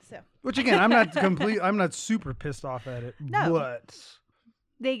 Yeah. So. Which again, I'm not super pissed off at it. No. But.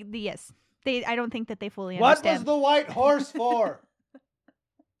 I don't think that they fully understand. What was the white horse for?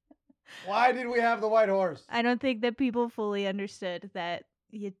 Why did we have the white horse? I don't think that people fully understood that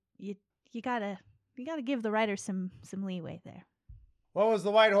you gotta give the writer some leeway there. What was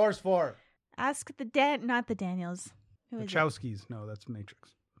the white horse for? Ask not the Daniels. Who is it? Wachowskis. No, that's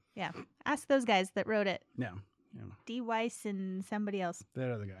Matrix. Yeah. Ask those guys that wrote it. Yeah. D. Weiss and somebody else.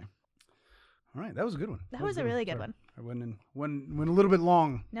 That other guy. All right, that was a good one. That was a really good one. I went a little bit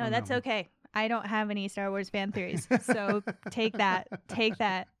long. No, that's okay. I don't have any Star Wars fan theories, so take that.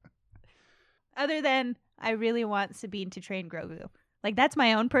 Other than I really want Sabine to train Grogu. Like, that's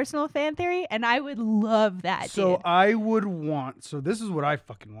my own personal fan theory, and I would love that, So dude. I would want... So this is what I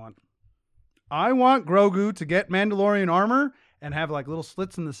fucking want. I want Grogu to get Mandalorian armor and have like little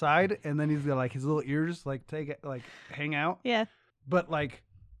slits in the side, and then he's got like his little ears like hang out. Yeah. But like,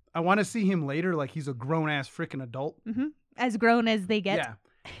 I want to see him later. Like he's a grown ass freaking adult. Mm-hmm. As grown as they get. Yeah.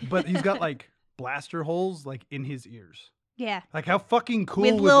 But he's got like blaster holes like in his ears. Yeah. Like how fucking cool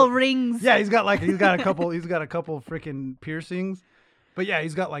with little rings. Yeah, he's got a couple freaking piercings. But yeah,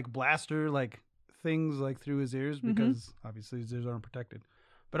 he's got like blaster like things like through his ears because obviously his ears aren't protected.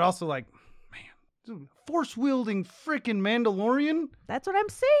 But also like, man, force wielding freaking Mandalorian. That's what I'm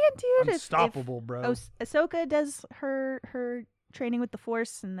saying, dude. Unstoppable, bro. Ahsoka does her training with the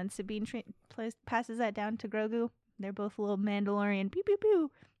Force, and then Sabine passes that down to Grogu. They're both little Mandalorian pew pew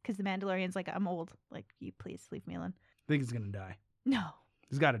pew. Because the Mandalorian's like, I'm old. Like, you please leave me alone. I think he's gonna die. No.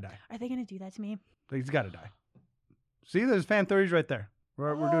 He's got to die. Are they gonna do that to me? He's got to die. See, there's fan theories right there.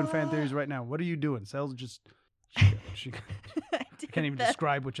 We're doing fan theories right now. What are you doing? Sel's just she I can't even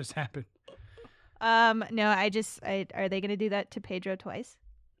describe what just happened. No, are they gonna do that to Pedro twice?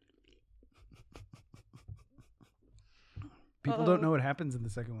 People don't know what happens in the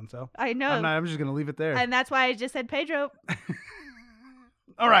second one, Sel. I know. I'm just gonna leave it there. And that's why I just said Pedro.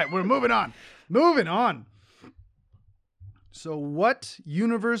 All right, we're moving on. Moving on. So what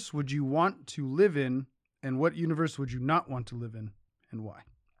universe would you want to live in, and what universe would you not want to live in, and why?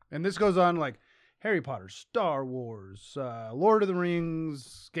 And this goes on like Harry Potter, Star Wars, Lord of the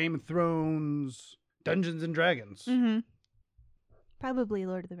Rings, Game of Thrones, Dungeons and Dragons. Mm-hmm. Probably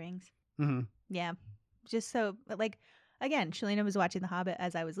Lord of the Rings. Mm-hmm. Yeah. Just so, like, again, Shalina was watching The Hobbit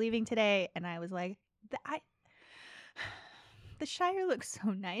as I was leaving today, and I was like, the Shire looks so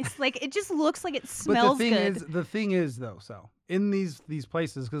nice. Like, it just looks like it smells good. The thing is, though, so in these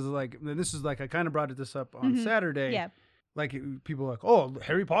places, because like this is like I kind of brought this up on Saturday. Yeah. Like people are like, oh,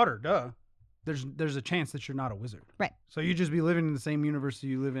 Harry Potter, duh. There's a chance that you're not a wizard. Right. So you just be living in the same universe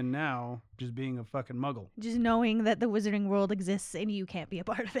you live in now, just being a fucking muggle. Just knowing that the wizarding world exists and you can't be a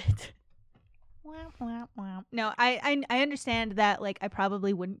part of it. No, I understand that, like, I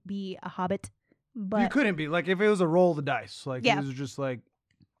probably wouldn't be a hobbit. But you couldn't be, like, if it was a roll of the dice, like it was just like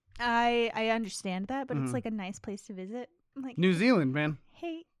I understand that, but it's like a nice place to visit. Like New Zealand, man.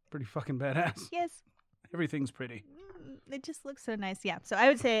 Hey. Pretty fucking badass. Yes. Everything's pretty. It just looks so nice. Yeah. So I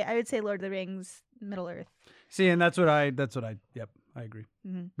would say Lord of the Rings, Middle Earth. See, and that's what I I agree.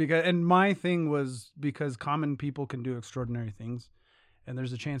 Mm-hmm. My thing was because common people can do extraordinary things, and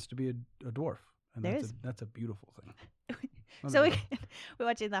there's a chance to be a dwarf, and that's a beautiful thing. So we're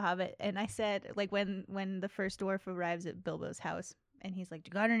watching The Hobbit, and I said, like, when the first dwarf arrives at Bilbo's house, and he's like, "Do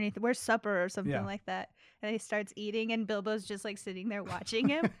you got anything? Where's supper?" or something like that, and he starts eating, and Bilbo's just like sitting there watching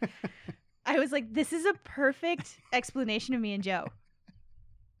him. I was like, this is a perfect explanation of me and Joe.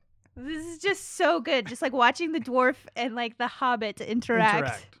 This is just so good, just like watching the dwarf and like the Hobbit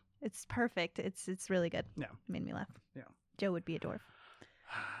interact. It's perfect. It's really good. Yeah, it made me laugh. Yeah, Joe would be a dwarf.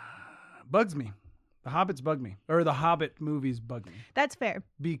 Bugs me. The Hobbits bug me. Or the Hobbit movies bug me. That's fair.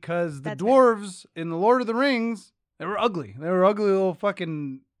 Because the dwarves in The Lord of the Rings, they were ugly. They were ugly little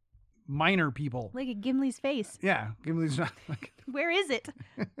fucking minor people. Like a Gimli's face. Yeah. Gimli's not like... Where is it?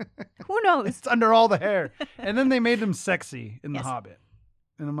 Who knows? It's under all the hair. And then they made them sexy in The Hobbit.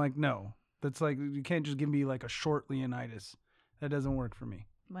 And I'm like, no. That's like, you can't just give me like a short Leonidas. That doesn't work for me.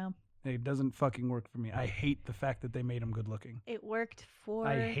 Well... It doesn't fucking work for me. I hate the fact that they made him good looking. It worked for...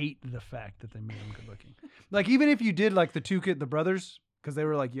 I hate the fact that they made him good looking. Like, even if you did, like, the brothers, because they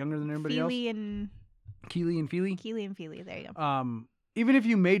were, like, younger than everybody else. Keely and Feely? Keely and Feely, there you go. Even if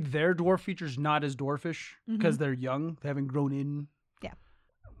you made their dwarf features not as dwarfish, because they're young, they haven't grown in. Yeah.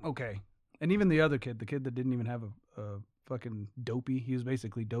 Okay. And even the other kid, the kid that didn't even have a fucking dopey. He was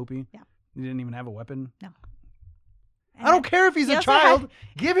basically dopey. Yeah. He didn't even have a weapon. No. I don't care if he's a child.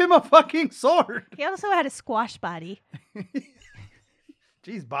 Give him a fucking sword. He also had a squash body.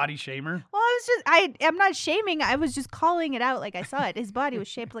 Jeez, body shamer. Well, I'm not shaming. I was just calling it out like I saw it. His body was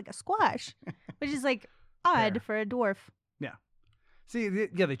shaped like a squash, which is like odd for a dwarf. Yeah. See,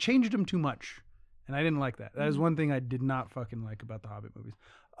 they changed him too much, and I didn't like that. That is one thing I did not fucking like about the Hobbit movies.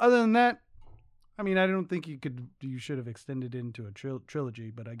 Other than that, I mean, I don't think you should have extended into a trilogy,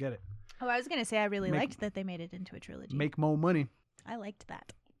 but I get it. Oh, I was going to say I really liked that they made it into a trilogy. Make more money. I liked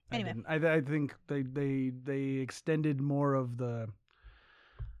that. Anyway. I think they extended more of the...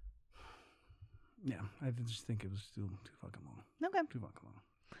 Yeah, I just think it was too fucking long. Okay. Too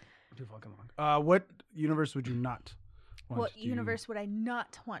fucking long. What universe would you not want What universe would I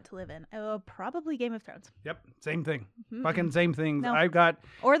not want to live in? Oh, probably Game of Thrones. Yep, same thing. Fucking same things. No. I've got...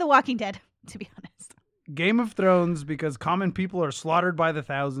 Or The Walking Dead, to be honest. Game of Thrones, because common people are slaughtered by the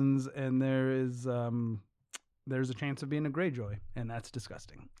thousands, and there's a chance of being a Greyjoy, and that's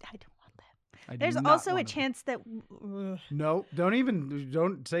disgusting. I don't want that. There's also a chance that... No,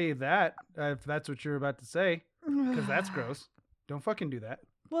 don't say that if that's what you're about to say, because that's gross. Don't fucking do that.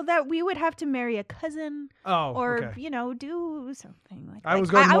 Well, that we would have to marry a cousin. Oh, or, okay. do something like that. I was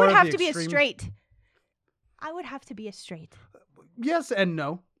going more I would of have the to be a extreme- straight. I would have to be a straight. Yes and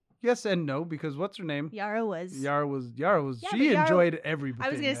no. Yes and no, because what's her name? Yara was. Yara was. Yeah, She but Yara- enjoyed everything. I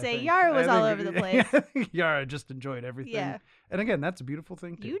was going to say, think. Yara was I all think- over the place. I think Yara just enjoyed everything. Yeah. And again, that's a beautiful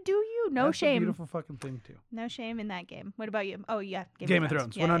thing too. You do you. No That's a shame. beautiful fucking thing too. No shame in that game. What about you? Oh, yeah. Game of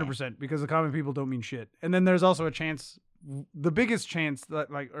Thrones, Yeah, 100%, because the common people don't mean shit. And then there's also a chance, the biggest chance that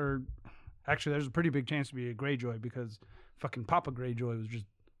actually there's a pretty big chance to be a Greyjoy because fucking Papa Greyjoy was just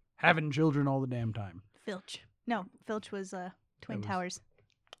having children all the damn time. Filch. No, Filch was Twin Towers.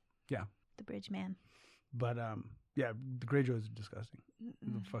 Yeah. The bridge man. But yeah, the Greyjoys are disgusting.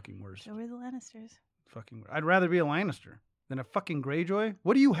 The fucking worst. So were the Lannisters. Fucking. I'd rather be a Lannister than a fucking Greyjoy.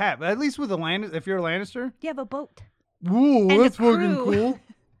 What do you have? At least with a Lannister, if you're a Lannister. You have a boat. Ooh, And a that's fucking crew.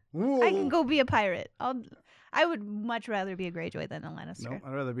 cool. Ooh. I can go be a pirate. I would much rather be a Greyjoy than a Lannister. No,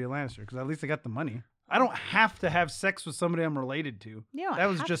 I'd rather be a Lannister because at least I got the money. I don't have to have sex with somebody I'm related to. You don't That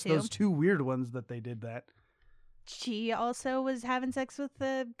was have just to. those two weird ones that they did that. She also was having sex with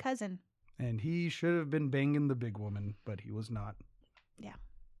the cousin. And he should have been banging the big woman, but he was not. Yeah.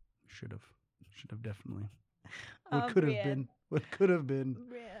 Should have definitely. Oh, What could have Brienne. been. What could have been.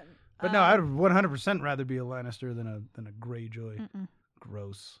 Brienne. But no, I'd 100% rather be a Lannister than a Greyjoy. Mm-mm.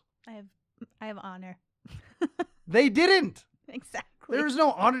 Gross. I have honor. They didn't. Exactly. There's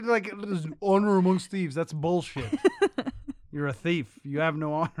no honor. Like, there's honor amongst thieves. That's bullshit. You're a thief. You have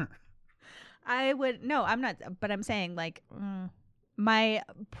no honor. No, I'm not, but I'm saying my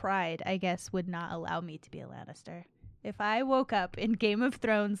pride, I guess, would not allow me to be a Lannister. If I woke up in Game of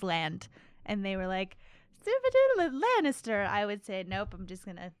Thrones land and they were like, Lannister, I would say, nope, I'm just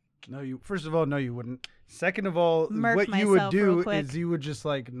going to. No, first of all, no, you wouldn't. Second of all, Murk what you would myself real do quick. is you would just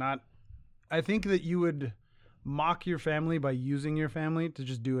not. I think that you would mock your family by using your family to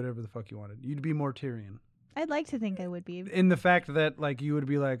just do whatever the fuck you wanted. You'd be more Tyrion. I'd like to think I would be. In the fact that you would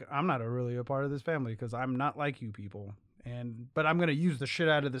be like, I'm not really a part of this family because I'm not like you people. But I'm going to use the shit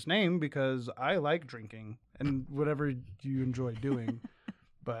out of this name because I like drinking and whatever you enjoy doing.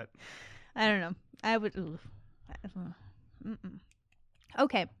 But I don't know. I would.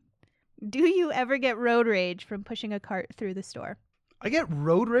 Okay. Do you ever get road rage from pushing a cart through the store? I get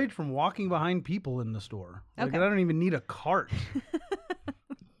road rage from walking behind people in the store. Okay. I don't even need a cart.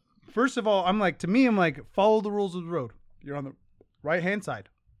 First of all, I'm like, follow the rules of the road. You're on the right-hand side.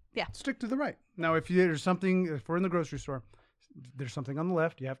 Yeah. Stick to the right. Now, if we're in the grocery store, there's something on the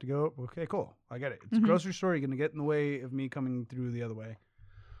left, you have to go, okay, cool. I get it. It's a grocery store. You're going to get in the way of me coming through the other way.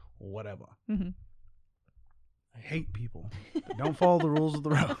 Whatever. Mm-hmm. I hate people that don't follow the rules of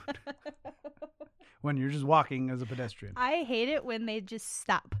the road when you're just walking as a pedestrian. I hate it when they just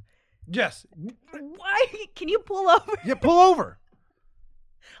stop. Yes. Why? Can you pull over? Yeah, pull over.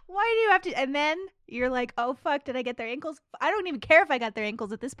 Why do you have to? And then you're like, oh, fuck, did I get their ankles? I don't even care if I got their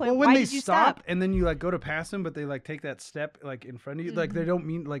ankles at this point. Well, when Why they did you stop and then you go to pass them, but they take that step in front of you, they don't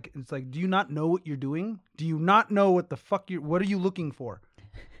mean it's do you not know what you're doing? Do you not know what the fuck what are you looking for?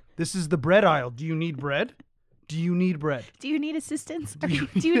 This is the bread aisle. Do you need bread? Do you need bread? Do you need assistance? Do you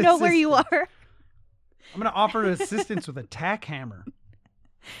Do you need know where you are? I'm going to offer assistance with a tack hammer.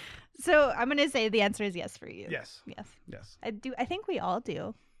 So I'm going to say the answer is yes for you. Yes. Yes. Yes. I do. I think we all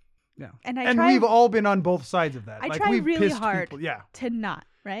do. Yeah. And we've all been on both sides of that. I try we've really pissed hard people. Yeah. to not,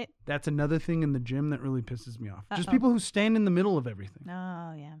 right? That's another thing in the gym that really pisses me off. Just Uh-oh. people who stand in the middle of everything.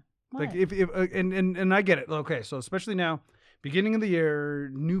 Oh, yeah. Like What? if and I get it. Okay, so especially now, beginning of the year,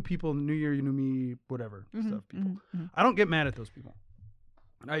 new people, new year, new me, whatever stuff. People, I don't get mad at those people.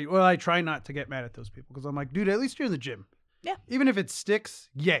 I try not to get mad at those people because I'm like, dude, at least you're in the gym. Yeah. Even if it sticks,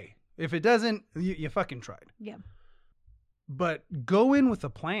 yay. If it doesn't, you fucking tried. Yeah. But go in with a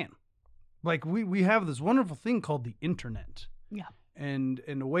plan. Like we have this wonderful thing called the internet. Yeah. And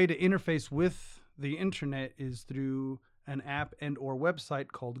a way to interface with the internet is through an app and or website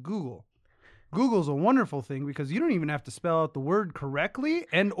called Google. Google's a wonderful thing because you don't even have to spell out the word correctly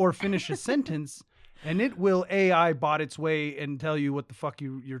and or finish a sentence, and it will AI bot its way and tell you what the fuck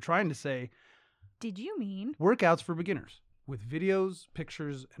you're trying to say. Did you mean Workouts for beginners with videos,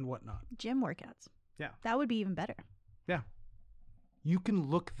 pictures, and whatnot. gym workouts? Yeah. That would be even better. Yeah. You can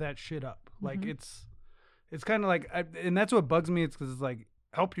look that shit up. Like it's kind of like, and that's what bugs me. It's because it's like,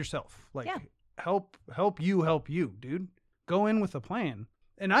 help yourself. Like help you, dude. Go in with a plan.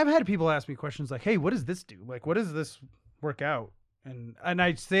 And I've had people ask me questions like, hey, what does this do? Like, what does this work out? And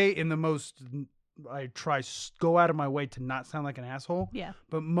I say in the most, I try go out of my way to not sound like an asshole. Yeah.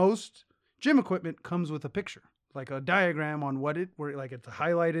 But most gym equipment comes with a picture, like a diagram on where like it's a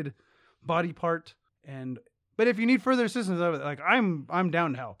highlighted body part. But if you need further assistance, like I'm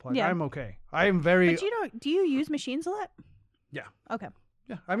down to help. Like I'm okay. I am very. But do you use machines a lot? Yeah. Okay.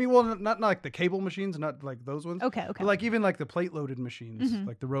 Yeah. I mean, well, not like the cable machines, not like those ones. Okay. But like even like the plate loaded machines,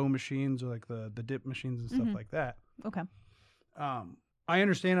 like the row machines or like the dip machines and stuff like that. Okay. I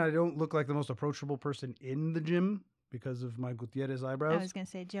understand I don't look like the most approachable person in the gym because of my Gutierrez eyebrows. I was gonna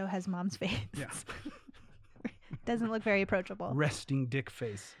say Joe has mom's face. Yeah. Doesn't look very approachable. Resting dick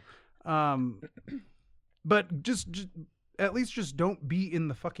face. But just at least just don't be in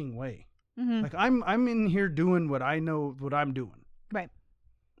the fucking way. Mm-hmm. Like I'm in here doing what I know what I'm doing. Right.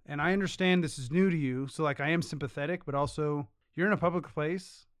 And I understand this is new to you, so like I am sympathetic, but also you're in a public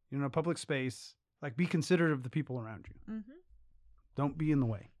place, you're in a public space. Like be considerate of the people around you. Mm-hmm. Don't be in the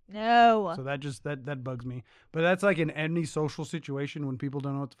way. No. So that bugs me. But that's like in any social situation when people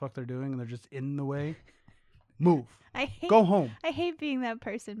don't know what the fuck they're doing and they're just in the way. Move. Go home. I hate being that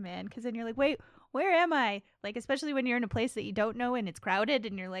person, man, because then you're like, wait, where am I? Like, especially when you're in a place that you don't know and it's crowded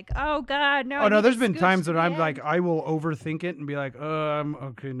and you're like, oh God, no. Oh no, there's been times that I'm like, I will overthink it and be like,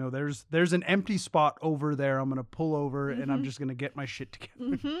 okay, no, there's an empty spot over there. I'm gonna pull over and I'm just gonna get my shit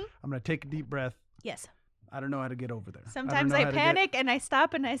together. I'm gonna take a deep breath. Yes. I don't know how to get over there. Sometimes I panic and I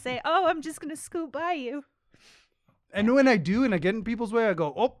stop and I say, oh, I'm just gonna scoot by you. And when I do and I get in people's way, I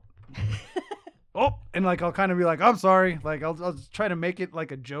go, oh, and like I'll kind of be like, I'm sorry. Like I'll try to make it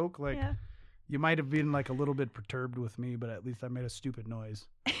like a joke. Like you might have been like a little bit perturbed with me, but at least I made a stupid noise.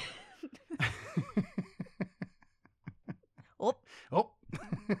 Oh.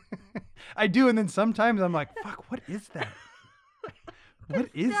 I do, and then sometimes I'm like, fuck, what is that? What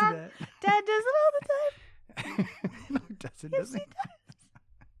is that? Dad does it all the time. No, he doesn't. Yes, does he?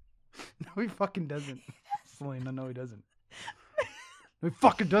 does. No, he fucking doesn't. Selena, no, he doesn't. No, he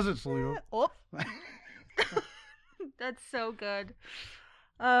fucking doesn't, Selena. Oh. That's so good.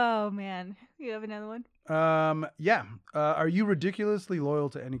 Oh man, you have another one? Yeah. Are you ridiculously loyal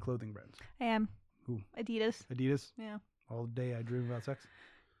to any clothing brands? I am. Who? Adidas. Adidas? Yeah. All day I dream about sex?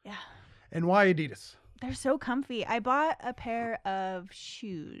 Yeah. And why Adidas? They're so comfy. I bought a pair of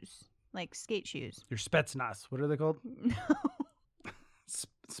shoes, like skate shoes. Your Spetsnaz. What are they called? No.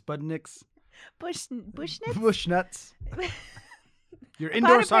 Spudniks? Bushnuts? Bushnuts. Your I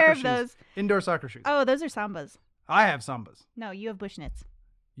indoor bought a soccer pair of shoes. those. Indoor soccer shoes. Oh, those are Sambas. I have Sambas. No, you have Bushnits.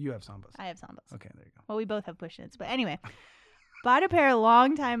 You have Sambas. I have Sambas. Okay, there you go. Well, we both have Bushnits. But anyway, bought a pair a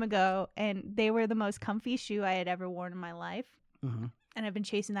long time ago, and they were the most comfy shoe I had ever worn in my life. Mm-hmm. And I've been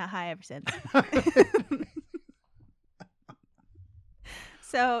chasing that high ever since.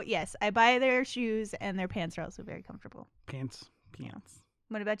 So, yes, I buy their shoes, and their pants are also very comfortable. Pants.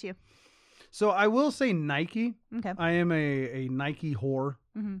 What about you? So I will say Nike. Okay. I am a Nike whore.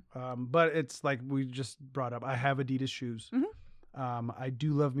 Mm-hmm. But it's like we just brought up. I have Adidas shoes. Mm-hmm. I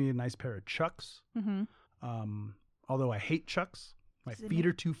do love me a nice pair of Chucks. Mm-hmm. Although I hate Chucks. My Does it feet make-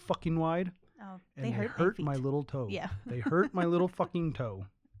 are too fucking wide. Oh, And they hurt my my feet. little toe. Yeah. They hurt my little fucking toe.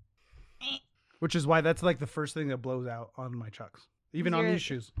 Which is why that's like the first thing that blows out on my Chucks. Even on these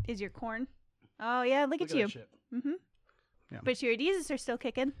shoes. Is your corn? Oh, yeah, look at you. That shit. Mm-hmm. Yeah. But your Adidas are still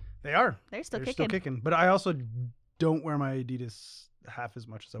kicking. They are. They're still They're kicking. still kicking. But I also don't wear my Adidas half as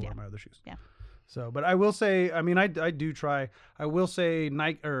much as I wear my other shoes. Yeah. So, but I will say, I mean, I do try. I will say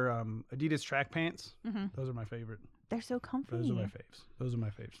Nike or Adidas track pants. Mm-hmm. Those are my favorite. They're so comfy. Those are my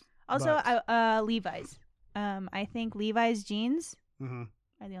faves. Also, But- Levi's. I think Levi's jeans Mhm.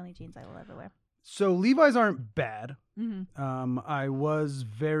 are the only jeans I will ever wear. So Levi's aren't bad. Mm-hmm. I was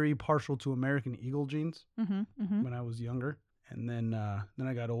very partial to American Eagle jeans Mm-hmm. Mm-hmm. when I was younger, and then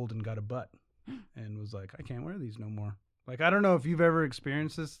I got old and got a butt, and was like, I can't wear these no more. Like, I don't know if you've ever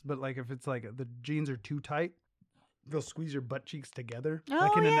experienced this, but like if it's like the jeans are too tight, they'll squeeze your butt cheeks together,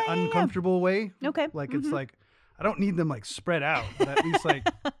 like in an uncomfortable way. Okay. Like it's like I don't need them like spread out, but at least like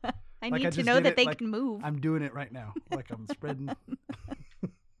I like need I to just know did that it, they like, can move. I'm doing it right now. Like I'm spreading.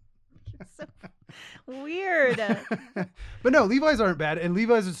 So weird. But no, Levi's aren't bad, and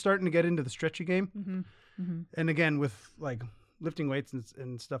Levi's is starting to get into the stretchy game. Mm-hmm. Mm-hmm. And again, with like lifting weights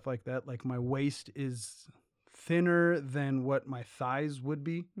and stuff like that, like my waist is thinner than what my thighs would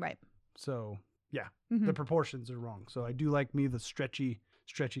be. Right. So yeah, Mm-hmm. the proportions are wrong. So I do like me the stretchy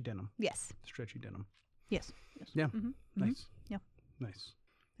denim. Yes. Stretchy denim. Yes. Yeah. Mm-hmm. Nice. Yeah. Nice.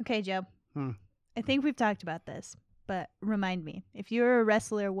 Okay, Joe. Hmm. I think we've talked about this, but remind me, if you were a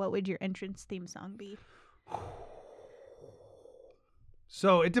wrestler, what would your entrance theme song be?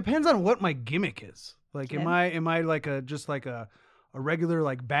 So it depends on what my gimmick is. Like, Okay. am I like a regular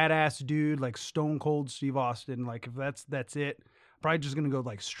like badass dude like Stone Cold Steve Austin? Like if that's it, probably just gonna go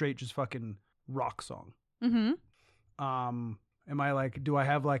like straight, just fucking rock song. Mm-hmm. Am I like? Do I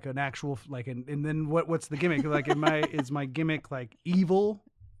have like an actual like? And then what's the gimmick? Like, is my gimmick like evil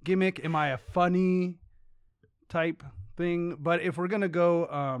gimmick? Am I a funny type thing? But if we're gonna go,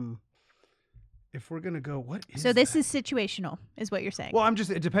 what is? So this that? is situational, is what you're saying. Well,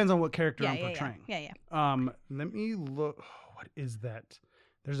 it depends on what character I'm portraying. Yeah. Let me look. What is that?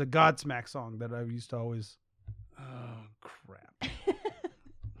 There's a Godsmack song that I used to always. Oh crap.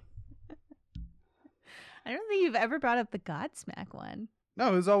 I don't think you've ever brought up the Godsmack one.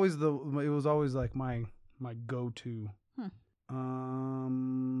 No, it was always like my go-to.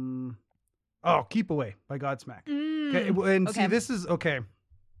 Keep Away by Godsmack. Okay, and see, this is okay.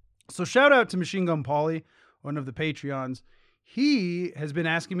 So shout out to Machine Gun Pauly, one of the Patreons. He has been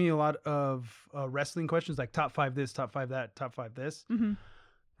asking me a lot of wrestling questions, like top 5 this, top 5 that, top 5 this. Mm-hmm.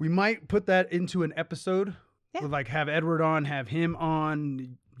 We might put that into an episode. Yeah. With like have Edward on, have him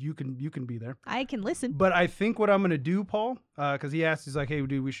on. You can be there. I can listen. But I think what I'm gonna do, Paul, because he asked, he's like, "Hey,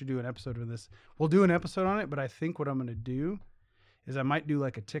 dude, we should do an episode of this." We'll do an episode on it. But I think what I'm gonna do is I might do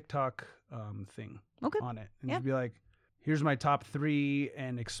like a TikTok thing on it, and just be like, "Here's my top 3,"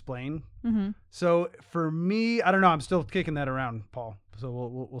 and explain. Mm-hmm. So for me, I don't know. I'm still kicking that around, Paul. So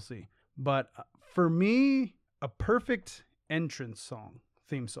we'll see. But for me, a perfect entrance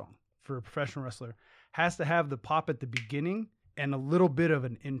theme song for a professional wrestler has to have the pop at the beginning and a little bit of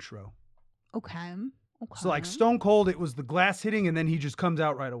an intro. Okay. So like Stone Cold, it was the glass hitting and then he just comes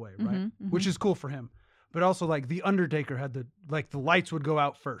out right away, right? Mm-hmm. Which is cool for him. But also like The Undertaker had the lights would go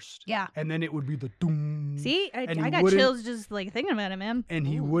out first. Yeah. And then it would be the doom. See, I got chills just like thinking about it, man. And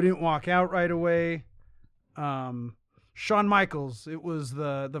he wouldn't walk out right away. Shawn Michaels, it was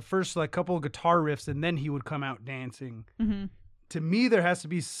the first like couple of guitar riffs and then he would come out dancing. Mm-hmm. To me, there has to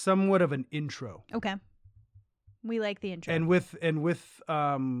be somewhat of an intro. Okay. We like the intro. And with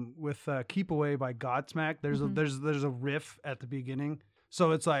Keep Away by Godsmack, there's a riff at the beginning.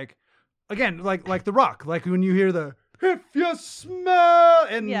 So it's like, again, like The Rock, like when you hear the "if you smell"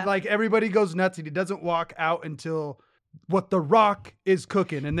 and like everybody goes nuts and he doesn't walk out until what The Rock is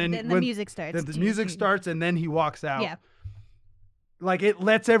cooking, and then the music starts. Then the music starts and then he walks out. Yeah. Like it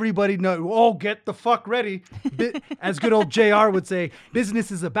lets everybody know, oh, get the fuck ready. As good old JR would say,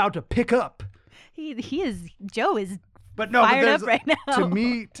 business is about to pick up. Joe is fired up right now. To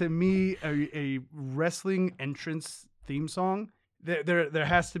me, a wrestling entrance theme song, there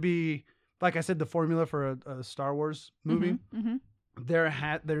has to be, like I said, the formula for a Star Wars movie. Mm-hmm.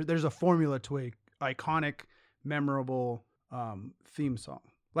 There's a formula to a iconic, memorable theme song.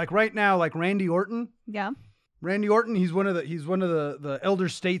 Like right now, like Randy Orton. Yeah. Randy Orton, he's one of the elder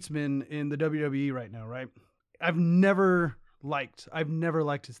statesmen in the WWE right now, right? I've never liked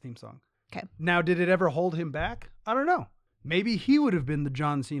his theme song. Okay. Now, did it ever hold him back? I don't know. Maybe he would have been the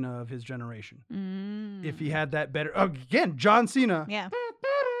John Cena of his generation if he had that better. Again, John Cena. Yeah.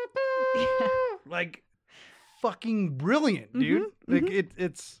 Like, fucking brilliant, dude. Like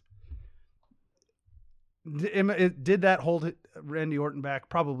did that hold Randy Orton back?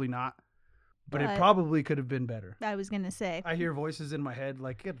 Probably not. But it probably could have been better. I was going to say. I hear voices in my head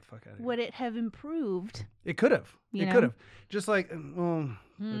like, get the fuck out of here. Would it have improved? It could have. It could have. Just like, I'm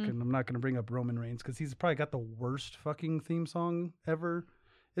not going to bring up Roman Reigns because he's probably got the worst fucking theme song ever.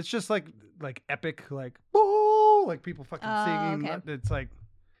 It's just like epic, like, whoa, like people fucking singing. Okay. It's like,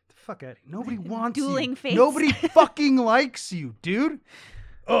 the fuck out of here. Nobody wants Dueling you. fates. Nobody fucking likes you, dude.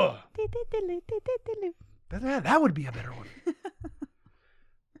 Ugh. That would be a better one.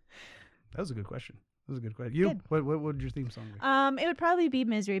 That was a good question. You? Good. What would your theme song be? It would probably be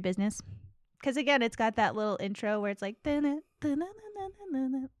Misery Business. Because again, it's got that little intro where it's like, and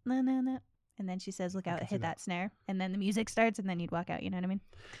then she says, look out, hit that snare. And then the music starts and then you'd walk out, you know what I mean?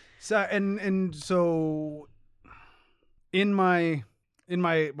 So, and so in my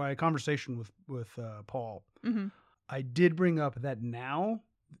conversation with Paul, I did bring up that now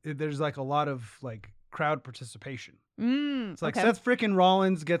there's like a lot of like crowd participation. It's like Seth frickin'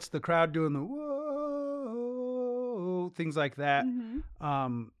 Rollins gets the crowd doing the whoa, things like that.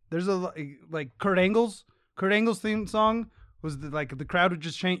 There's like Kurt Angle's theme song was the crowd would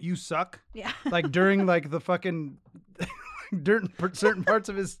just chant "You suck." Yeah. Like during like the fucking during certain parts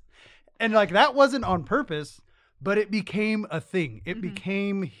of his, and like that wasn't on purpose, but it became a thing. It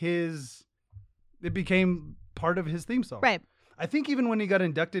became part of his theme song. Right. I think even when he got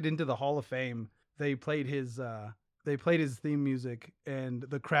inducted into the Hall of Fame, they played his theme music and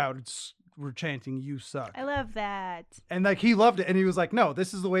the crowds were chanting "You suck." I love that. And like he loved it and he was like, "No,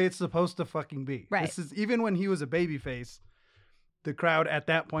 this is the way it's supposed to fucking be." Right. This is even when he was a babyface, the crowd at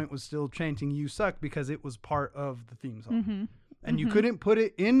that point was still chanting "You suck" because it was part of the theme song. And you couldn't put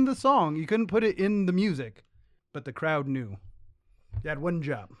it in the song. You couldn't put it in the music. But the crowd knew. You had one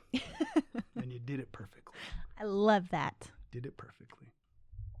job. And you did it perfectly. I love that. Did it perfectly.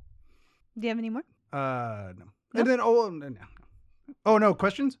 Do you have any more? No. Nope. And then, no,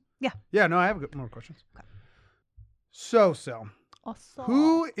 questions? Yeah. Yeah, no, I have more questions. Okay. So, Also.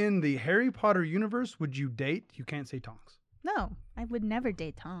 who in the Harry Potter universe would you date? You can't say Tonks. No, I would never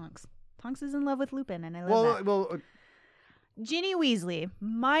date Tonks. Tonks is in love with Lupin, and I love that. Well, Ginny Weasley.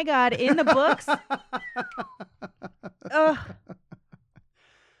 My God, in the books. Ugh.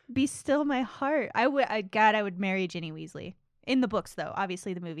 Be still my heart. I would marry Ginny Weasley. In the books, though.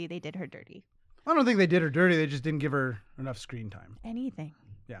 Obviously, the movie, they did her dirty. I don't think they did her dirty. They just didn't give her enough screen time. Anything.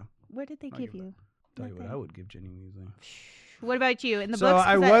 Yeah. What did they give you? Tell you what I would give Ginny Weasley. What about you? In the so books?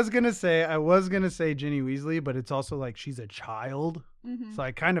 I was gonna say Ginny Weasley, but it's also like she's a child, so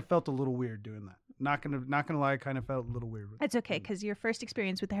I kind of felt a little weird doing that. Not gonna lie, I kind of felt a little weird. That's okay, because your first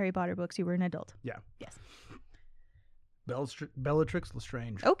experience with the Harry Potter books, you were an adult. Yeah. Yes. Bellatrix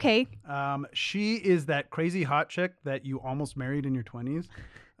Lestrange. Okay. She is that crazy hot chick that you almost married in your 20s.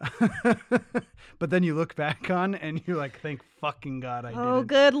 But then you look back on and you're like, thank fucking God I didn't. Oh,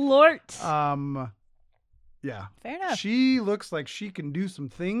 good Lord. Yeah. Fair enough. She looks like she can do some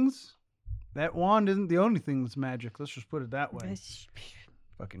things. That wand isn't the only thing that's magic. Let's just put it that way.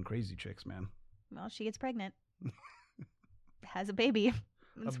 Fucking crazy chicks, man. Well, she gets pregnant. Has a baby.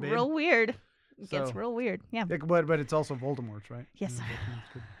 It's babe? real weird. It So- gets real weird. Yeah. But it's also Voldemort's, right? Yes. Yeah, Voldemort's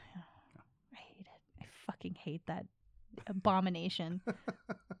good. I hate it. I fucking hate that abomination.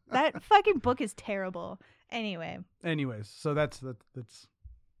 That fucking book is terrible. Anyways, so that's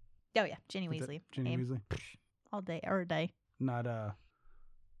Oh yeah, Ginny that's it. Weasley. Ginny Aim. Weasley. All day or day. Not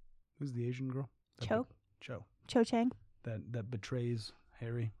who's the Asian girl? Cho? Cho. Cho Chang? That betrays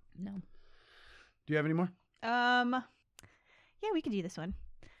Harry. No. Do you have any more? Yeah, we could do this one.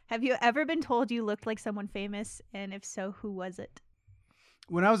 Have you ever been told you looked like someone famous? And if so, who was it?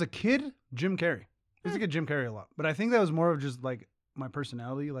 When I was a kid, Jim Carrey. I used to get Jim Carrey a lot, but I think that was more of just like my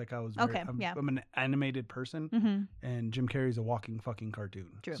personality. Like I was, I'm an animated person, and Jim Carrey's a walking fucking cartoon.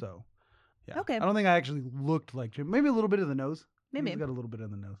 True. So, yeah. Okay. I don't think I actually looked like Jim. Maybe a little bit of the nose. Maybe. He's got a little bit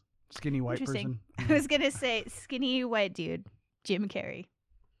of the nose. Skinny white Interesting. person. I was going to say skinny white dude, Jim Carrey.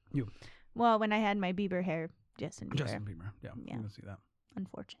 You. Well, when I had my Bieber hair, Justin Bieber. Justin Bieber. Yeah. Yeah. You can see that.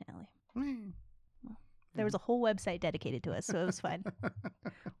 Unfortunately. Mm. There was a whole website dedicated to us, so it was fine.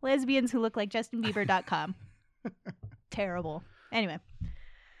 Lesbians who look like JustinBieber.com. Terrible. Anyway,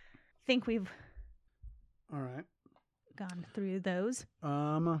 think we've All right. gone through those.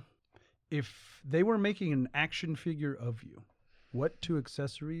 If they were making an action figure of you, what two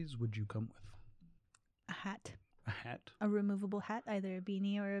accessories would you come with? A hat. A hat. A removable hat, either a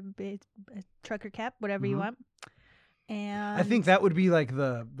beanie or a trucker cap, whatever you want. And I think that would be like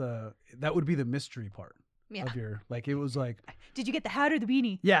the mystery part Yeah. of your, like, it was like, Did you get the hat or the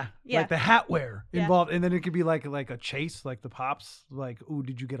beanie? yeah, like the hat wear Yeah. involved, and then it could be like a chase, like the Pops, like, ooh,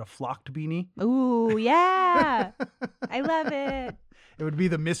 did you get a flocked beanie? Ooh, yeah. I love it. It would be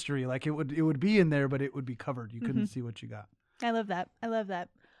the mystery, like it would be in there, but it would be covered. You couldn't see what you got. I love that. I love that.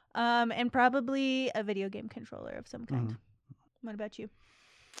 And probably a video game controller of some kind. What about you?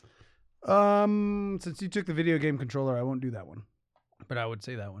 Since you took the video game controller, I won't do that one, but I would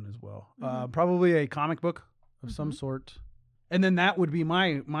say that one as well. Probably a comic book of some sort, and then that would be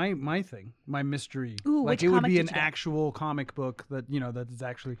my thing, my mystery. Ooh, like which it would comic be did an you get? actual comic book that that is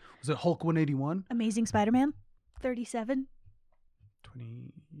actually, was it Hulk 181? Amazing Spider-Man 37.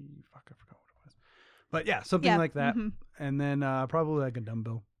 20, fuck, I forgot what it was, but yeah, something like that, and then probably like a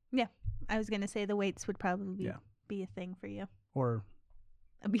dumbbell. Yeah, I was gonna say the weights would probably be a thing for you. Or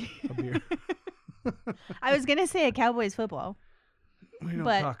A beer. a beer. I was gonna say a Cowboys football. We don't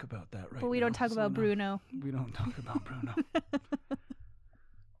But- talk about that right But we now, don't talk so about no. Bruno. We don't talk about Bruno.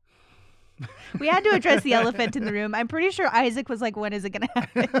 We had to address the elephant in the room. I'm pretty sure Isaac was like, when is it going to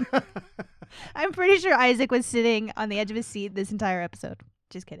happen? I'm pretty sure Isaac was sitting on the edge of his seat this entire episode.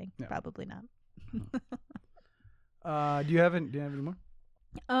 Just kidding. Yeah. Probably not. Do you have any more?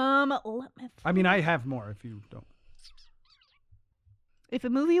 Let me I mean, I have more if you don't. If a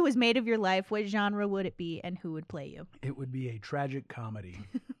movie was made of your life, what genre would it be and who would play you? It would be a tragic comedy.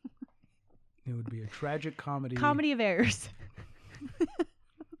 It would be a tragic comedy. Comedy of errors.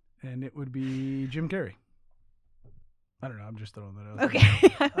 And it would be Jim Carrey. I don't know. I'm just throwing that out. Okay.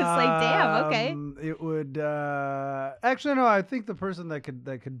 I was like, damn, okay. It would actually no, I think the person that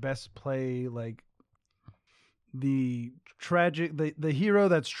could best play like the tragic the hero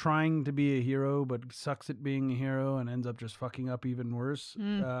that's trying to be a hero but sucks at being a hero and ends up just fucking up even worse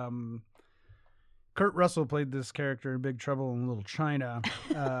Kurt Russell played this character in Big Trouble in Little China,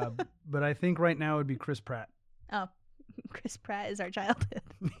 but I think right now it would be Chris Pratt. Oh, Chris Pratt is our childhood.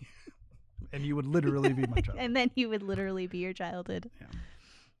 And you would literally be my child. And then you would literally be your childhood. Yeah.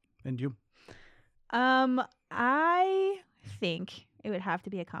 And you? I think it would have to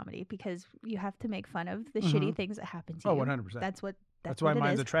be a comedy because you have to make fun of the shitty things that happen to Oh, you. 100%. That's why what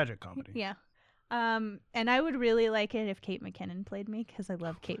mine's it a is. tragic comedy. Yeah. And I would really like it if Kate McKinnon played me because I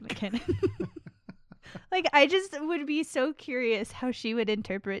love Kate McKinnon. Like, I just would be so curious how she would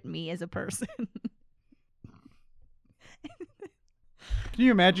interpret me as a person. Can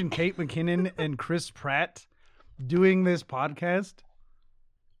you imagine Kate McKinnon and Chris Pratt doing this podcast?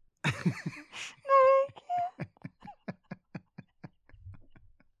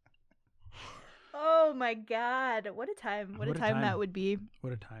 Oh my God. What a time. What a time that would be.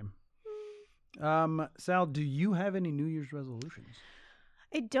 What a time. Sal, do you have any New Year's resolutions?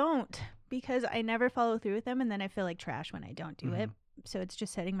 I don't because I never follow through with them and then I feel like trash when I don't do it. So it's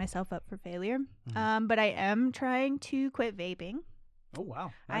just setting myself up for failure. But I am trying to quit vaping. Oh,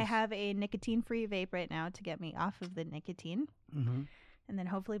 wow. I Nice. have a nicotine-free vape right now to get me off of the nicotine. And then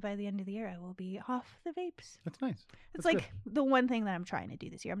hopefully by the end of the year, I will be off the vapes. That's nice. It's That's like good. the one thing that I'm trying to do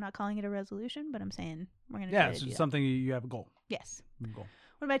this year. I'm not calling it a resolution, but I'm saying we're going to Yeah, try to it's do that. something you have a goal. Yes. Goal.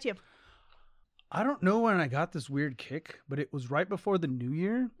 What about you? I don't know when I got this weird kick, but it was right before the new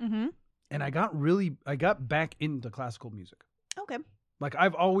year. Mm-hmm. And I got back into classical music. Okay. Like,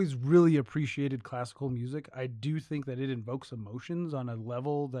 I've always really appreciated classical music. I do think that it invokes emotions on a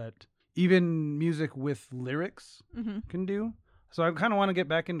level that even music with lyrics can do. So I kind of want to get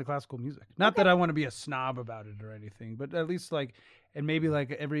back into classical music. Not that I want to be a snob about it or anything, but at least and maybe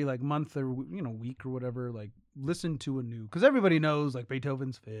every month or week or whatever, listen to a new, because everybody knows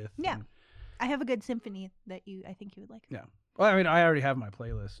Beethoven's Fifth. Yeah. and- I have a good symphony that I think you would like. yeah. Well, I mean, I already have my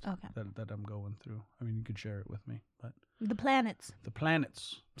playlist Okay. that I'm going through. I mean, you could share it with me, but The Planets. the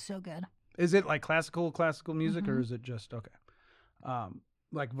planets. So good. Is it like classical music, or is it just okay?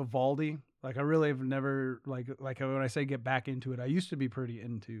 Like Vivaldi. Like, I really have never like when I say get back into it, I used to be pretty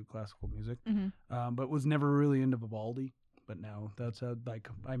into classical music, but was never really into Vivaldi. But now that's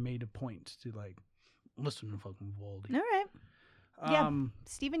I made a point to listen to fucking Vivaldi. All right. Yeah.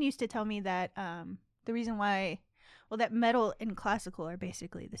 Steven used to tell me that the reason why, that metal and classical are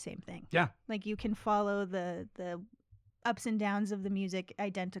basically the same thing. Yeah. Like, you can follow the ups and downs of the music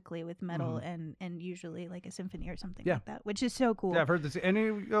identically with metal and usually like a symphony or something like that, which is so cool. Yeah, I've heard this. And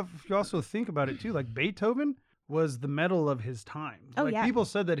if you also think about it too, Beethoven was the metal of his time. Oh, yeah. People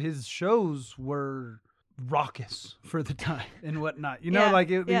said that his shows were raucous for the time and whatnot. You Yeah,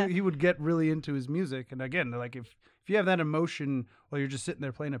 know, he would get really into his music. And again, if you have that emotion while you're just sitting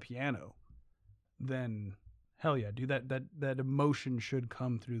there playing a piano, then hell yeah, dude, that emotion should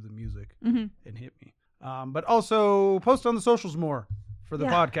come through the music and hit me. But also post on the socials more for the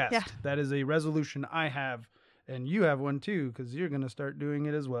podcast. Yeah. That is a resolution I have, and you have one too, because you're going to start doing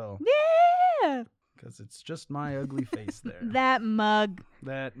it as well. Yeah. Because it's just my ugly face there. That mug.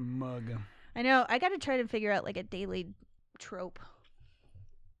 That mug. I know. I got to try to figure out a daily trope.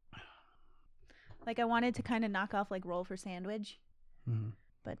 I wanted to kind of knock off roll for sandwich,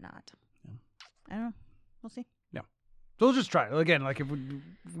 but not. Yeah. I don't know. We'll see. Yeah. So we'll just try it. Again,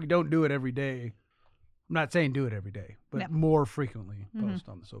 if we don't do it every day, I'm not saying do it every day, but more frequently post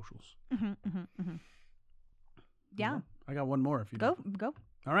on the socials. Yeah. I got one more if you Go.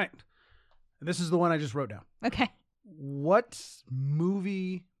 All right. This is the one I just wrote down. Okay. What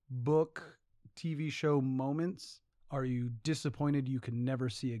movie, book, TV show moments are you disappointed you can never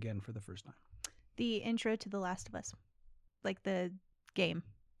see again for the first time? The intro to The Last of Us. The game.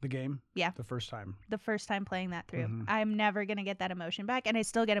 The game? Yeah. The first time. The first time playing that through. I'm never going to get that emotion back. And I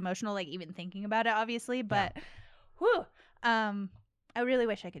still get emotional, even thinking about it, obviously. But, whew. I really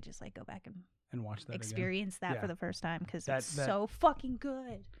wish I could just, go back and watch that experience again. that for the first time because it's that- so fucking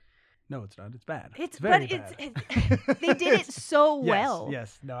good. No, it's not. It's bad. It's very but bad. they did it so Yes, well.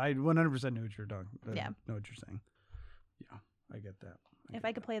 Yes. No, I 100% knew what you're talking. Yeah. Know what you're saying. Yeah, I get that. If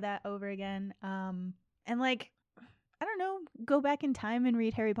I could play that over again, and I don't know, go back in time and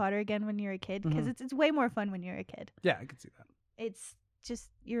read Harry Potter again when you're a kid because it's way more fun when you're a kid. Yeah, I could see that. It's just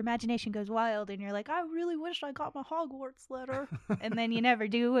your imagination goes wild and you're like, I really wish I got my Hogwarts letter, and then you never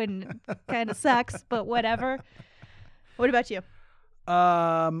do, and kind of sucks, but whatever. What about you?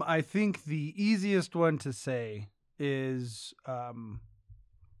 I think the easiest one to say is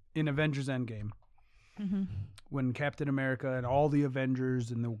in Avengers Endgame. When Captain America and all the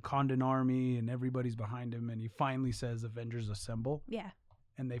Avengers and the Wakandan army and everybody's behind him, and he finally says, "Avengers assemble." Yeah.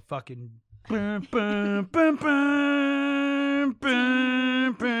 And they fucking bum, bum, bum, bum,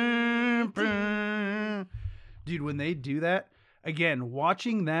 bum, bum, bum. Dude, when they do that, again,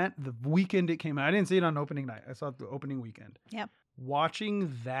 watching that the weekend it came out, I didn't see it on opening night. I saw it the opening weekend. Yep.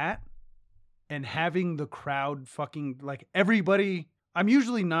 Watching that and having the crowd fucking, like, everybody. I'm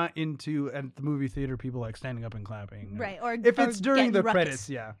usually not into, at the movie theater, people like standing up and clapping. Right. Or if it's during getting the ruckus. credits,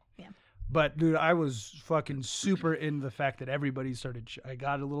 yeah. Yeah. But dude, I was fucking super in the fact that everybody started. I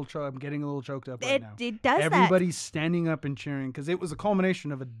got a little. I'm getting a little choked up right now. It does Everybody's standing up and cheering because it was a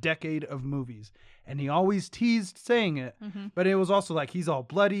culmination of a decade of movies, and he always teased saying it. Mm-hmm. But it was also like he's all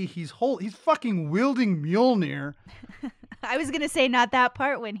bloody. He's fucking wielding Mjolnir. I was gonna say not that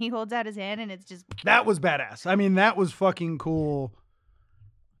part when he holds out his hand and it's just. That was badass. I mean, that was fucking cool.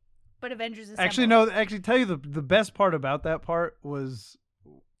 But Avengers Assemble. Actually, no. Actually, tell you the best part about that part was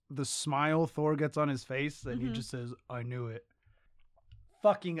the smile Thor gets on his face, and he just says, "I knew it."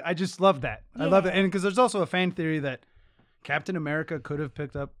 Fucking, I just love that. Yeah. I love it, and because there's also a fan theory that Captain America could have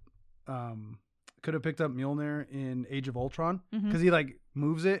picked up Mjolnir in Age of Ultron because he like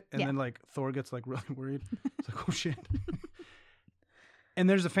moves it, and then like Thor gets like really worried. It's like, oh shit. And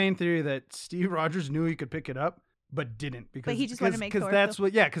there's a fan theory that Steve Rogers knew he could pick it up, but didn't because he just wanted to make Thor that's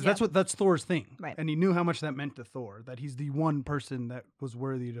feel- what that's Thor's thing, Right. And he knew how much that meant to Thor, that he's the one person that was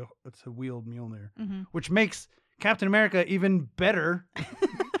worthy to wield Mjolnir, which makes Captain America even better,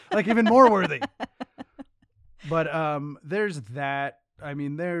 like even more worthy. But there's that. I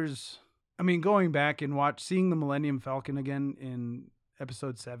mean, going back and seeing the Millennium Falcon again in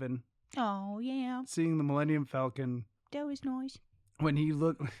Episode 7. Oh yeah, Seeing the Millennium Falcon. that was nice. When they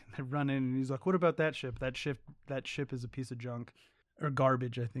run in and he's like, "What about that ship? That ship is a piece of junk or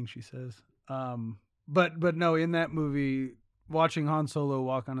garbage," I think she says. But no, in that movie, watching Han Solo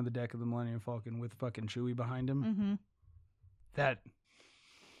walk onto the deck of the Millennium Falcon with fucking Chewie behind him,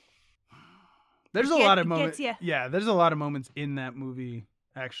 there's a lot of moments. Yeah, there's a lot of moments in that movie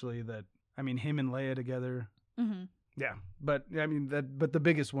actually that, I mean, him and Leia together. Yeah, but I mean but the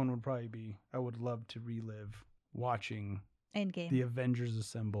biggest one would probably be, I would love to relive watching Endgame. the Avengers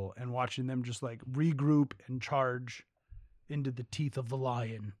assemble and watching them just like regroup and charge into the teeth of the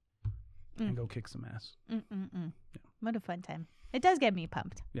lion and go kick some ass. Yeah. What a fun time. It does get me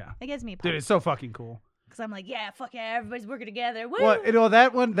pumped. Yeah. It gets me pumped. Dude, it's so fucking cool. Because I'm like, yeah, fuck yeah, everybody's working together. Woo! Well,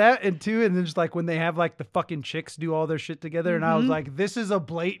 that and two, and then just like when they have like the fucking chicks do all their shit together, and I was like, this is a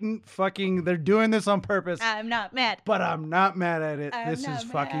blatant fucking, they're doing this on purpose. I'm not mad. But I'm not mad at it. This not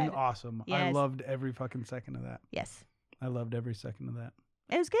is fucking mad. awesome. I Yes. loved every fucking second of that. Yes. I loved every second of that.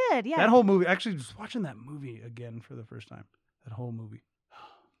 It was good, yeah. That whole movie, actually just watching that movie again for the first time, that whole movie,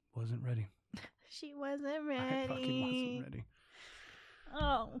 wasn't ready. She wasn't ready. I fucking wasn't ready.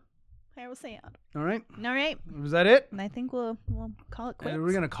 Oh, I was sad. All right. All right. Was that it? I think we'll call it quits. Are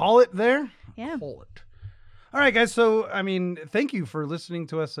we going to call it there? Yeah. Call it. All right, guys. So, I mean, thank you for listening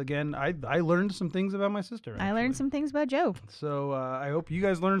to us again. I learned some things about my sister. I learned some things about Joe. So I hope you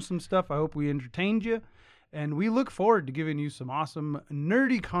guys learned some stuff. I hope we entertained you. And we look forward to giving you some awesome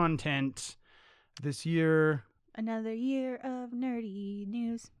nerdy content this year. Another year of nerdy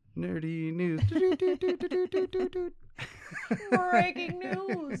news. Nerdy news. Breaking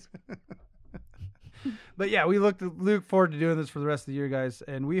news. But yeah, we look forward to doing this for the rest of the year, guys.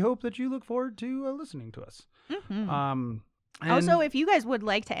 And we hope that you look forward to listening to us. Also, if you guys would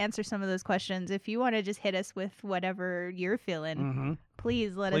like to answer some of those questions, if you want to just hit us with whatever you're feeling,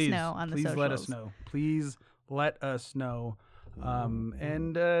 please let us know on the socials. Please let us know. Please let us know.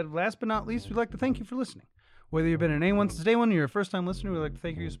 And last but not least, we'd like to thank you for listening. Whether you've been an A1 since day one or you're a first-time listener, we'd like to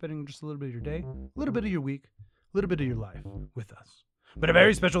thank you for spending just a little bit of your day, a little bit of your week, a little bit of your life with us. But a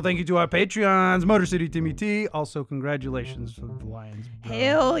very special thank you to our Patreons, Motor City Timmy T. Also, congratulations to the Lions. Bro.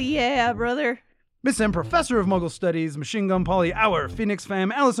 Hell yeah, brother. Miss M, Professor of Muggle Studies, Machine Gun Polly, Our, Phoenix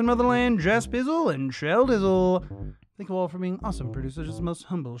Fam, Allison Motherland, Jess Bizzle, and Shell Dizzle. Thank you all for being awesome producers. It's the most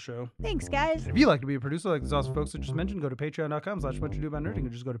humble show. Thanks, guys. If you'd like to be a producer like these awesome folks that just mentioned, go to patreon.com/muchadoaboutinerding, or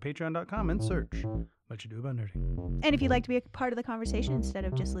just go to patreon.com and search Much Ado About Nerding. And if you'd like to be a part of the conversation instead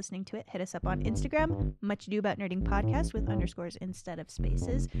of just listening to it, hit us up on Instagram, Much Ado About Nerding Podcast with underscores instead of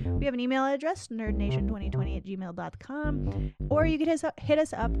spaces. We have an email address, nerdnation2020@gmail.com, or you could hit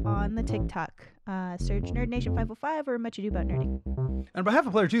us up on the TikTok. Search NerdNation505 or Much Ado About Nerding. And on behalf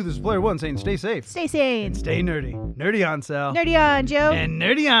of Player 2, this is Player 1 saying stay safe. Stay sane. And stay nerdy. Nerdy on, Sal. Nerdy on, Joe. And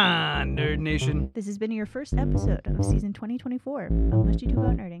nerdy on, Nerd Nation. This has been your first episode of season 2024 of Much Ado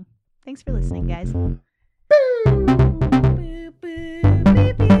About Nerding. Thanks for listening, guys. Boo! Boop, boop,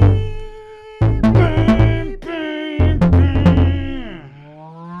 beep, beep.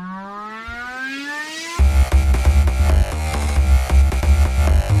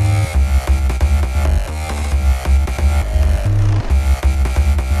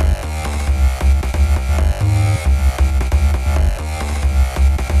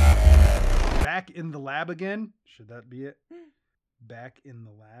 lab again. Should that be it? Back in the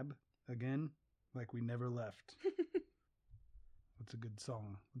lab again, like we never left. What's a good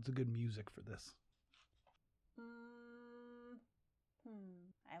song? What's a good music for this? I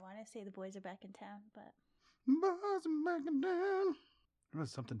want to say the boys are back in town, but Boys are back in town. It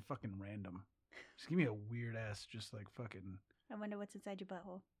was something fucking random. Just give me a weird ass, just like fucking. I wonder what's inside your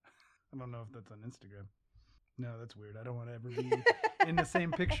butthole. I don't know if that's on Instagram. No, that's weird. I don't want to ever be in the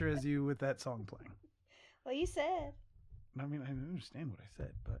same picture as you with that song playing. Well, you said. I mean, I understand what I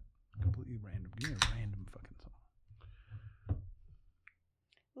said, but completely random. Give me a random fucking song.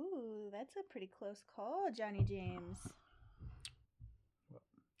 Ooh, that's a pretty close call, Johnny James. What?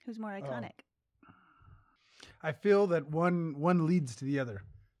 Who's more iconic? I feel that one leads to the other.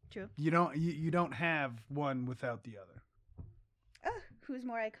 True. You don't have one without the other. Who's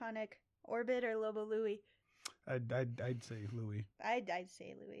more iconic, Orbit or Lobo Louie? I'd say Louis. I'd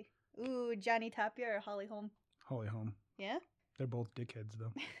say Louie. Ooh, Johnny Tapia or Holly Holm? Holly Holm. Yeah? They're both dickheads,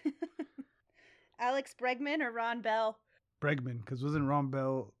 though. Alex Bregman or Ron Bell? Bregman, because wasn't Ron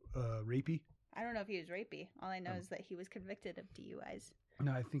Bell rapey? I don't know if he was rapey. All I know is that he was convicted of DUIs.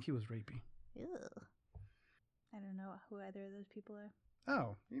 No, I think he was rapey. Ew. I don't know who either of those people are.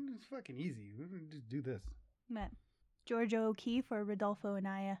 Oh, it's fucking easy. We can just do this. Matt. Georgia O'Keeffe or Rodolfo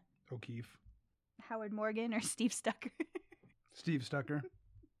Anaya? O'Keefe. Howard Morgan or Steve Stucker? Steve Stucker.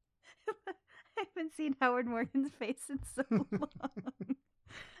 I haven't seen Howard Morgan's face in so long.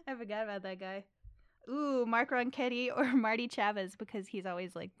 I forgot about that guy. Ooh, Mark Ronchetti or Marty Chavez, because he's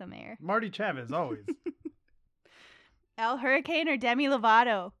always like the mayor. Marty Chavez, always. Al Hurricane or Demi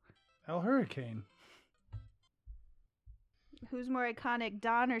Lovato? Al Hurricane. Who's more iconic,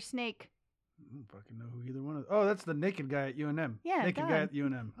 Don or Snake? I don't fucking know who either one is. Oh, that's the naked guy at UNM. Yeah, naked Don. guy at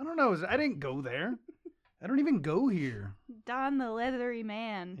UNM. I don't know. I didn't go there. I don't even go here. Don the leathery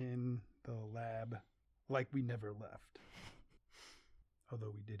man. In the lab, like we never left. Although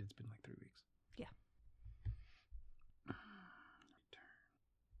we did. It's been like 3 weeks. Yeah.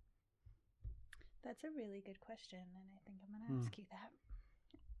 That's a really good question, and I think I'm going to ask you that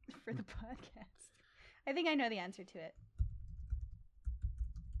for the podcast. I think I know the answer to it.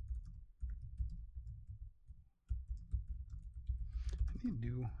 I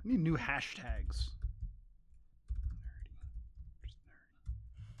need new hashtags. Nerdy. Just nerdy.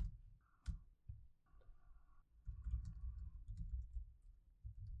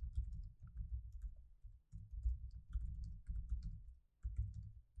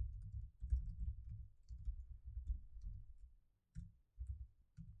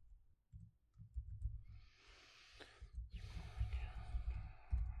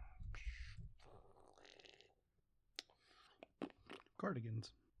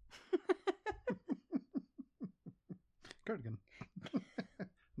 Cardigans. Cardigan.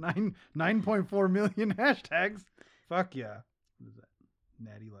 9.4 million hashtags. Fuck yeah. What is that?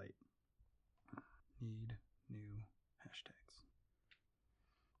 Natty Light. Need new hashtags.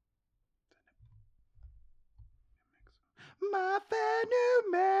 My fair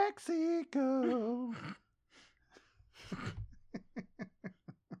New Mexico.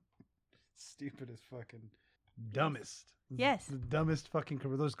 Stupid as fucking dumbest. Yes. The dumbest fucking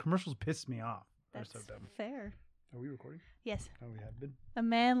those commercials piss me off. They're That's so dumb. fair. Are we recording? Yes. Oh, we have been. A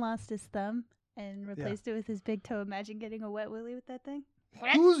man lost his thumb and replaced it with his big toe. Imagine getting a wet willy with that thing.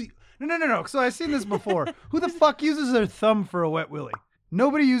 No. So I've seen this before. Who the fuck uses their thumb for a wet willy?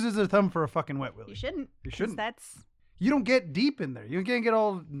 Nobody uses their thumb for a fucking wet willy. You shouldn't. You shouldn't. That's... You don't get deep in there. You can't get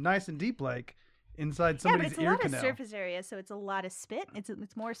all nice and deep like inside somebody's ear yeah, but it's a lot canal. of surface area, so it's a lot of spit. It's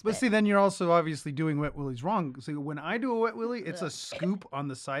more spit. But see, then you're also obviously doing wet willies wrong. So when I do a wet willy, it's a scoop on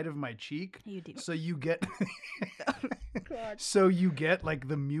the side of my cheek. You do. So you get, God. so you get like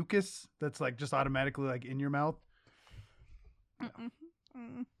the mucus that's like just automatically like in your mouth.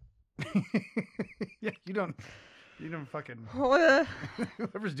 Yeah, you don't fucking.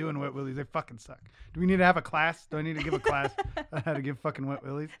 Whoever's doing wet willies, they fucking suck. Do we need to have a class? Do I need to give a class on how to give fucking wet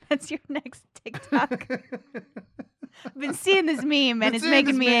willies? That's your next TikTok. I've been seeing this meme and it's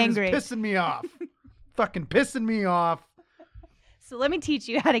making me angry. It's pissing me off. Fucking pissing me off. So let me teach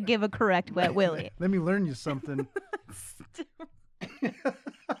you how to give a correct wet willy. Let me learn you something.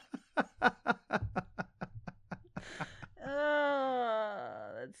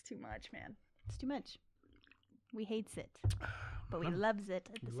 Oh, that's too much, man. It's too much. We hates it, but we loves it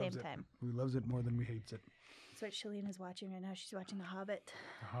at the same time. We loves it more than we hates it. That's what Shalena's watching right now. She's watching The Hobbit.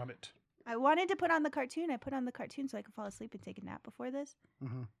 The Hobbit. I wanted to put on the cartoon. I put on the cartoon so I could fall asleep and take a nap before this.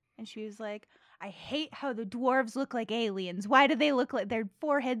 Mm-hmm. And she was like, I hate how the dwarves look like aliens. Why do they look like their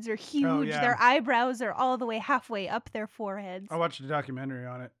foreheads are huge? yeah. Their eyebrows are all the way halfway up their foreheads. I watched a documentary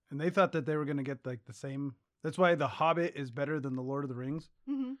on it, and they thought that they were going to get like the same. That's why The Hobbit is better than The Lord of the Rings.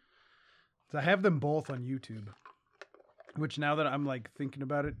 Mm-hmm. So I have them both on YouTube, which now that I'm like thinking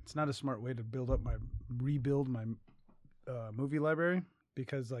about it, it's not a smart way to rebuild my movie library,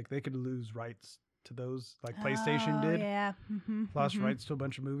 because like they could lose rights to those, like PlayStation did. Yeah. Mm-hmm. Lost rights to a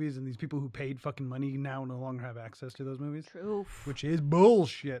bunch of movies, and these people who paid fucking money now no longer have access to those movies. True. Which is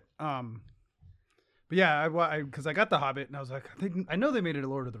bullshit. But yeah, because I got The Hobbit, and I was like, I know they made it a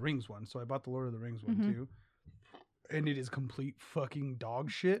Lord of the Rings one, so I bought the Lord of the Rings one too. And it is complete fucking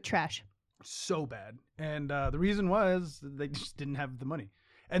dog shit. Trash. So bad. And the reason was they just didn't have the money.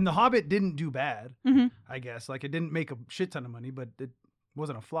 And The Hobbit didn't do bad, I guess. Like, it didn't make a shit ton of money, but it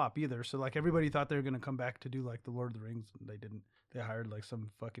wasn't a flop either. So like everybody thought they were going to come back to do like the Lord of the Rings, and they didn't. They hired like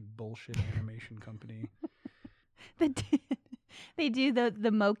some fucking bullshit animation company. They do the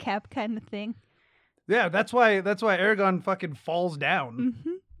mocap kind of thing. Yeah, that's why Aragorn fucking falls down,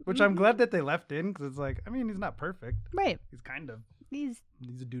 which I'm glad that they left in, because it's like, I mean, he's not perfect. Right. He's kind of. He's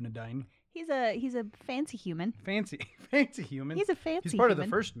a Dunedain. He's a fancy human. Fancy human. He's a fancy He's part human. of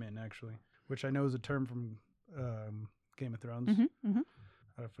the First Men, actually, which I know is a term from Game of Thrones.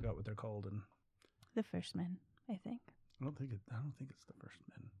 I forgot what they're called, and the First Men, I think. I don't think it's the First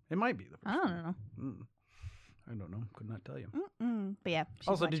Men. It might be the First. I don't know. I don't know. Could not tell you. But yeah.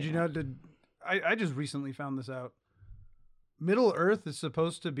 Also, did you know? I just recently found this out. Middle Earth is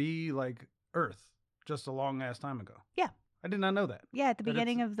supposed to be like Earth, just a long ass time ago. Yeah. I did not know that. Yeah, at the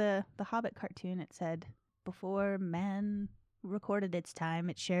beginning of the Hobbit cartoon, it said, before man recorded its time,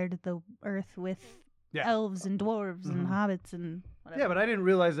 it shared the Earth with elves and dwarves and hobbits and whatever. Yeah, but I didn't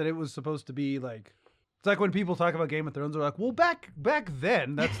realize that it was supposed to be like. It's like when people talk about Game of Thrones, they're like, "Well, back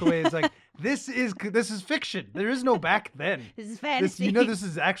then, that's the way." It's like this is fiction. There is no back then. This is fantasy. This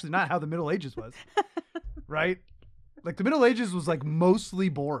is actually not how the Middle Ages was, right? Like the Middle Ages was like mostly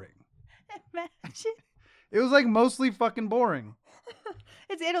boring. Imagine. It was like mostly fucking boring.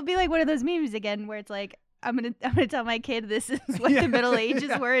 It'll be like one of those memes again, where it's like, I'm gonna tell my kid this is what the Middle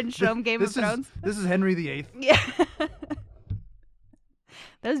Ages were, and show him Game of Thrones. This is Henry VIII. Yeah.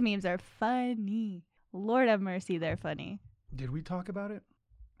 Those memes are funny. Lord have mercy, they're funny. Did we talk about it?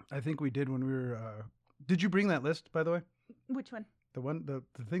 I think we did when we were. Did you bring that list, by the way? Which one? The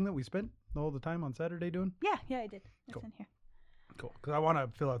thing that we spent all the time on Saturday doing? Yeah, I did. It's Cool. in here. Cool, because I want to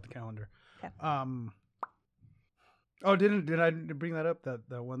fill out the calendar. Okay. Oh, did I bring that up?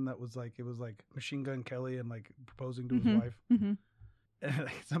 That one that was like, it was like Machine Gun Kelly and like proposing to his wife. Mm-hmm. And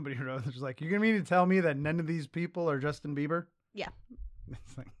like somebody wrote, it was like, you're gonna mean to tell me that none of these people are Justin Bieber? Yeah.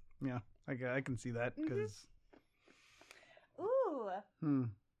 It's like, yeah, I can see that, because. Ooh.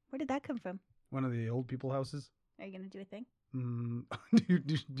 Where did that come from? One of the old people houses. Are you gonna do a thing? Do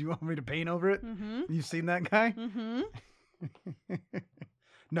you want me to paint over it? Mm-hmm. You've seen that guy? Mm-hmm.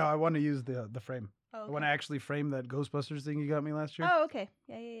 No, I want to use the frame. Oh, okay. I want to actually frame that Ghostbusters thing you got me last year. Oh, okay.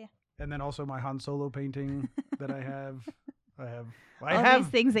 Yeah. And then also my Han Solo painting that I have. I All have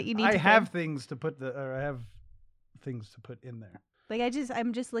these things that you need. I to have frame. things to put I have things to put in there. Like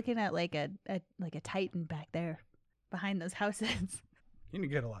I'm just looking at like a Titan back there, behind those houses. You need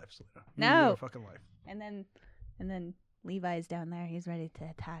to get a life, Selena. You No. need to get a fucking life. And then Levi's down there. He's ready to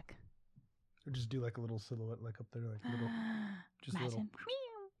attack. Or just do like a little silhouette, like up there, like a little, just a little, Imagine.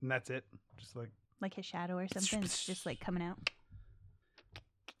 and that's it. Just like His shadow or something. It's just like coming out.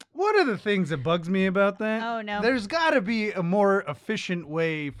 One of the things that bugs me about that. Oh no. There's got to be a more efficient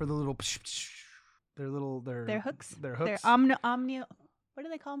way for the little. Their hooks. They're hooks. omni. What do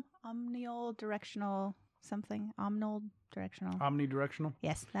they call them? Omnidirectional something. Omnidirectional. Omnidirectional.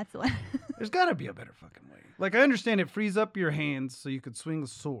 Yes, that's the one. There's got to be a better fucking way. Like, I understand it frees up your hands so you could swing a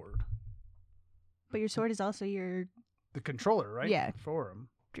sword. But your sword is also your The controller, right? Yeah. For them.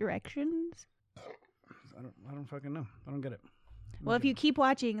 directions. I don't fucking know. I don't get it. Well, if you keep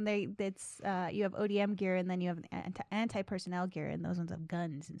watching, you have ODM gear, and then you have anti-personnel gear, and those ones have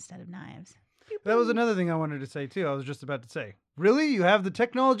guns instead of knives. That was another thing I wanted to say, too. I was just about to say, really? You have the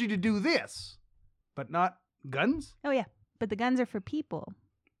technology to do this, but not guns? Oh yeah, but the guns are for people.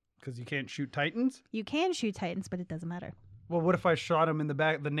 Because you can't shoot Titans? You can shoot Titans, but it doesn't matter. Well, what if I shot him in the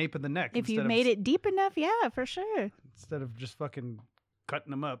back, the nape of the neck? If you made it deep enough, yeah, for sure. Instead of just fucking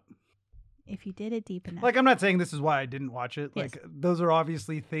cutting them up. If you did it deep enough. Like, I'm not saying this is why I didn't watch it. Yes. Like, those are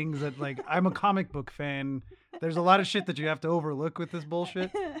obviously things that, like, I'm a comic book fan. There's a lot of shit that you have to overlook with this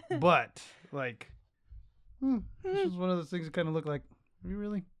bullshit. But, like, this was one of those things that kind of look like, we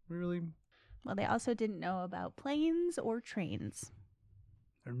really? Well, they also didn't know about planes or trains.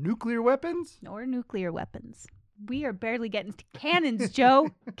 Or nuclear weapons? Nor nuclear weapons. We are barely getting to cannons, Joe.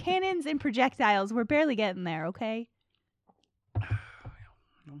 Cannons and projectiles. We're barely getting there, okay?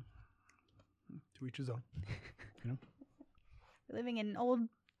 To each his own. You know? We're living in old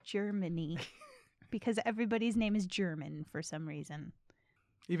Germany because everybody's name is German for some reason.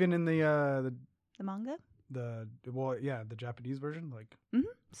 Even in the manga? The Japanese version, like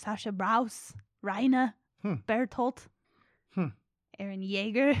Sasha Braus, Rainer, Bertolt, Aaron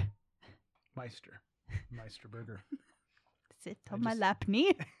Yeager. Meisterburger. Sit on my lap,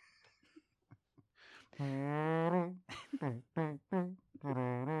 knee.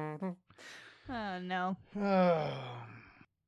 Oh no.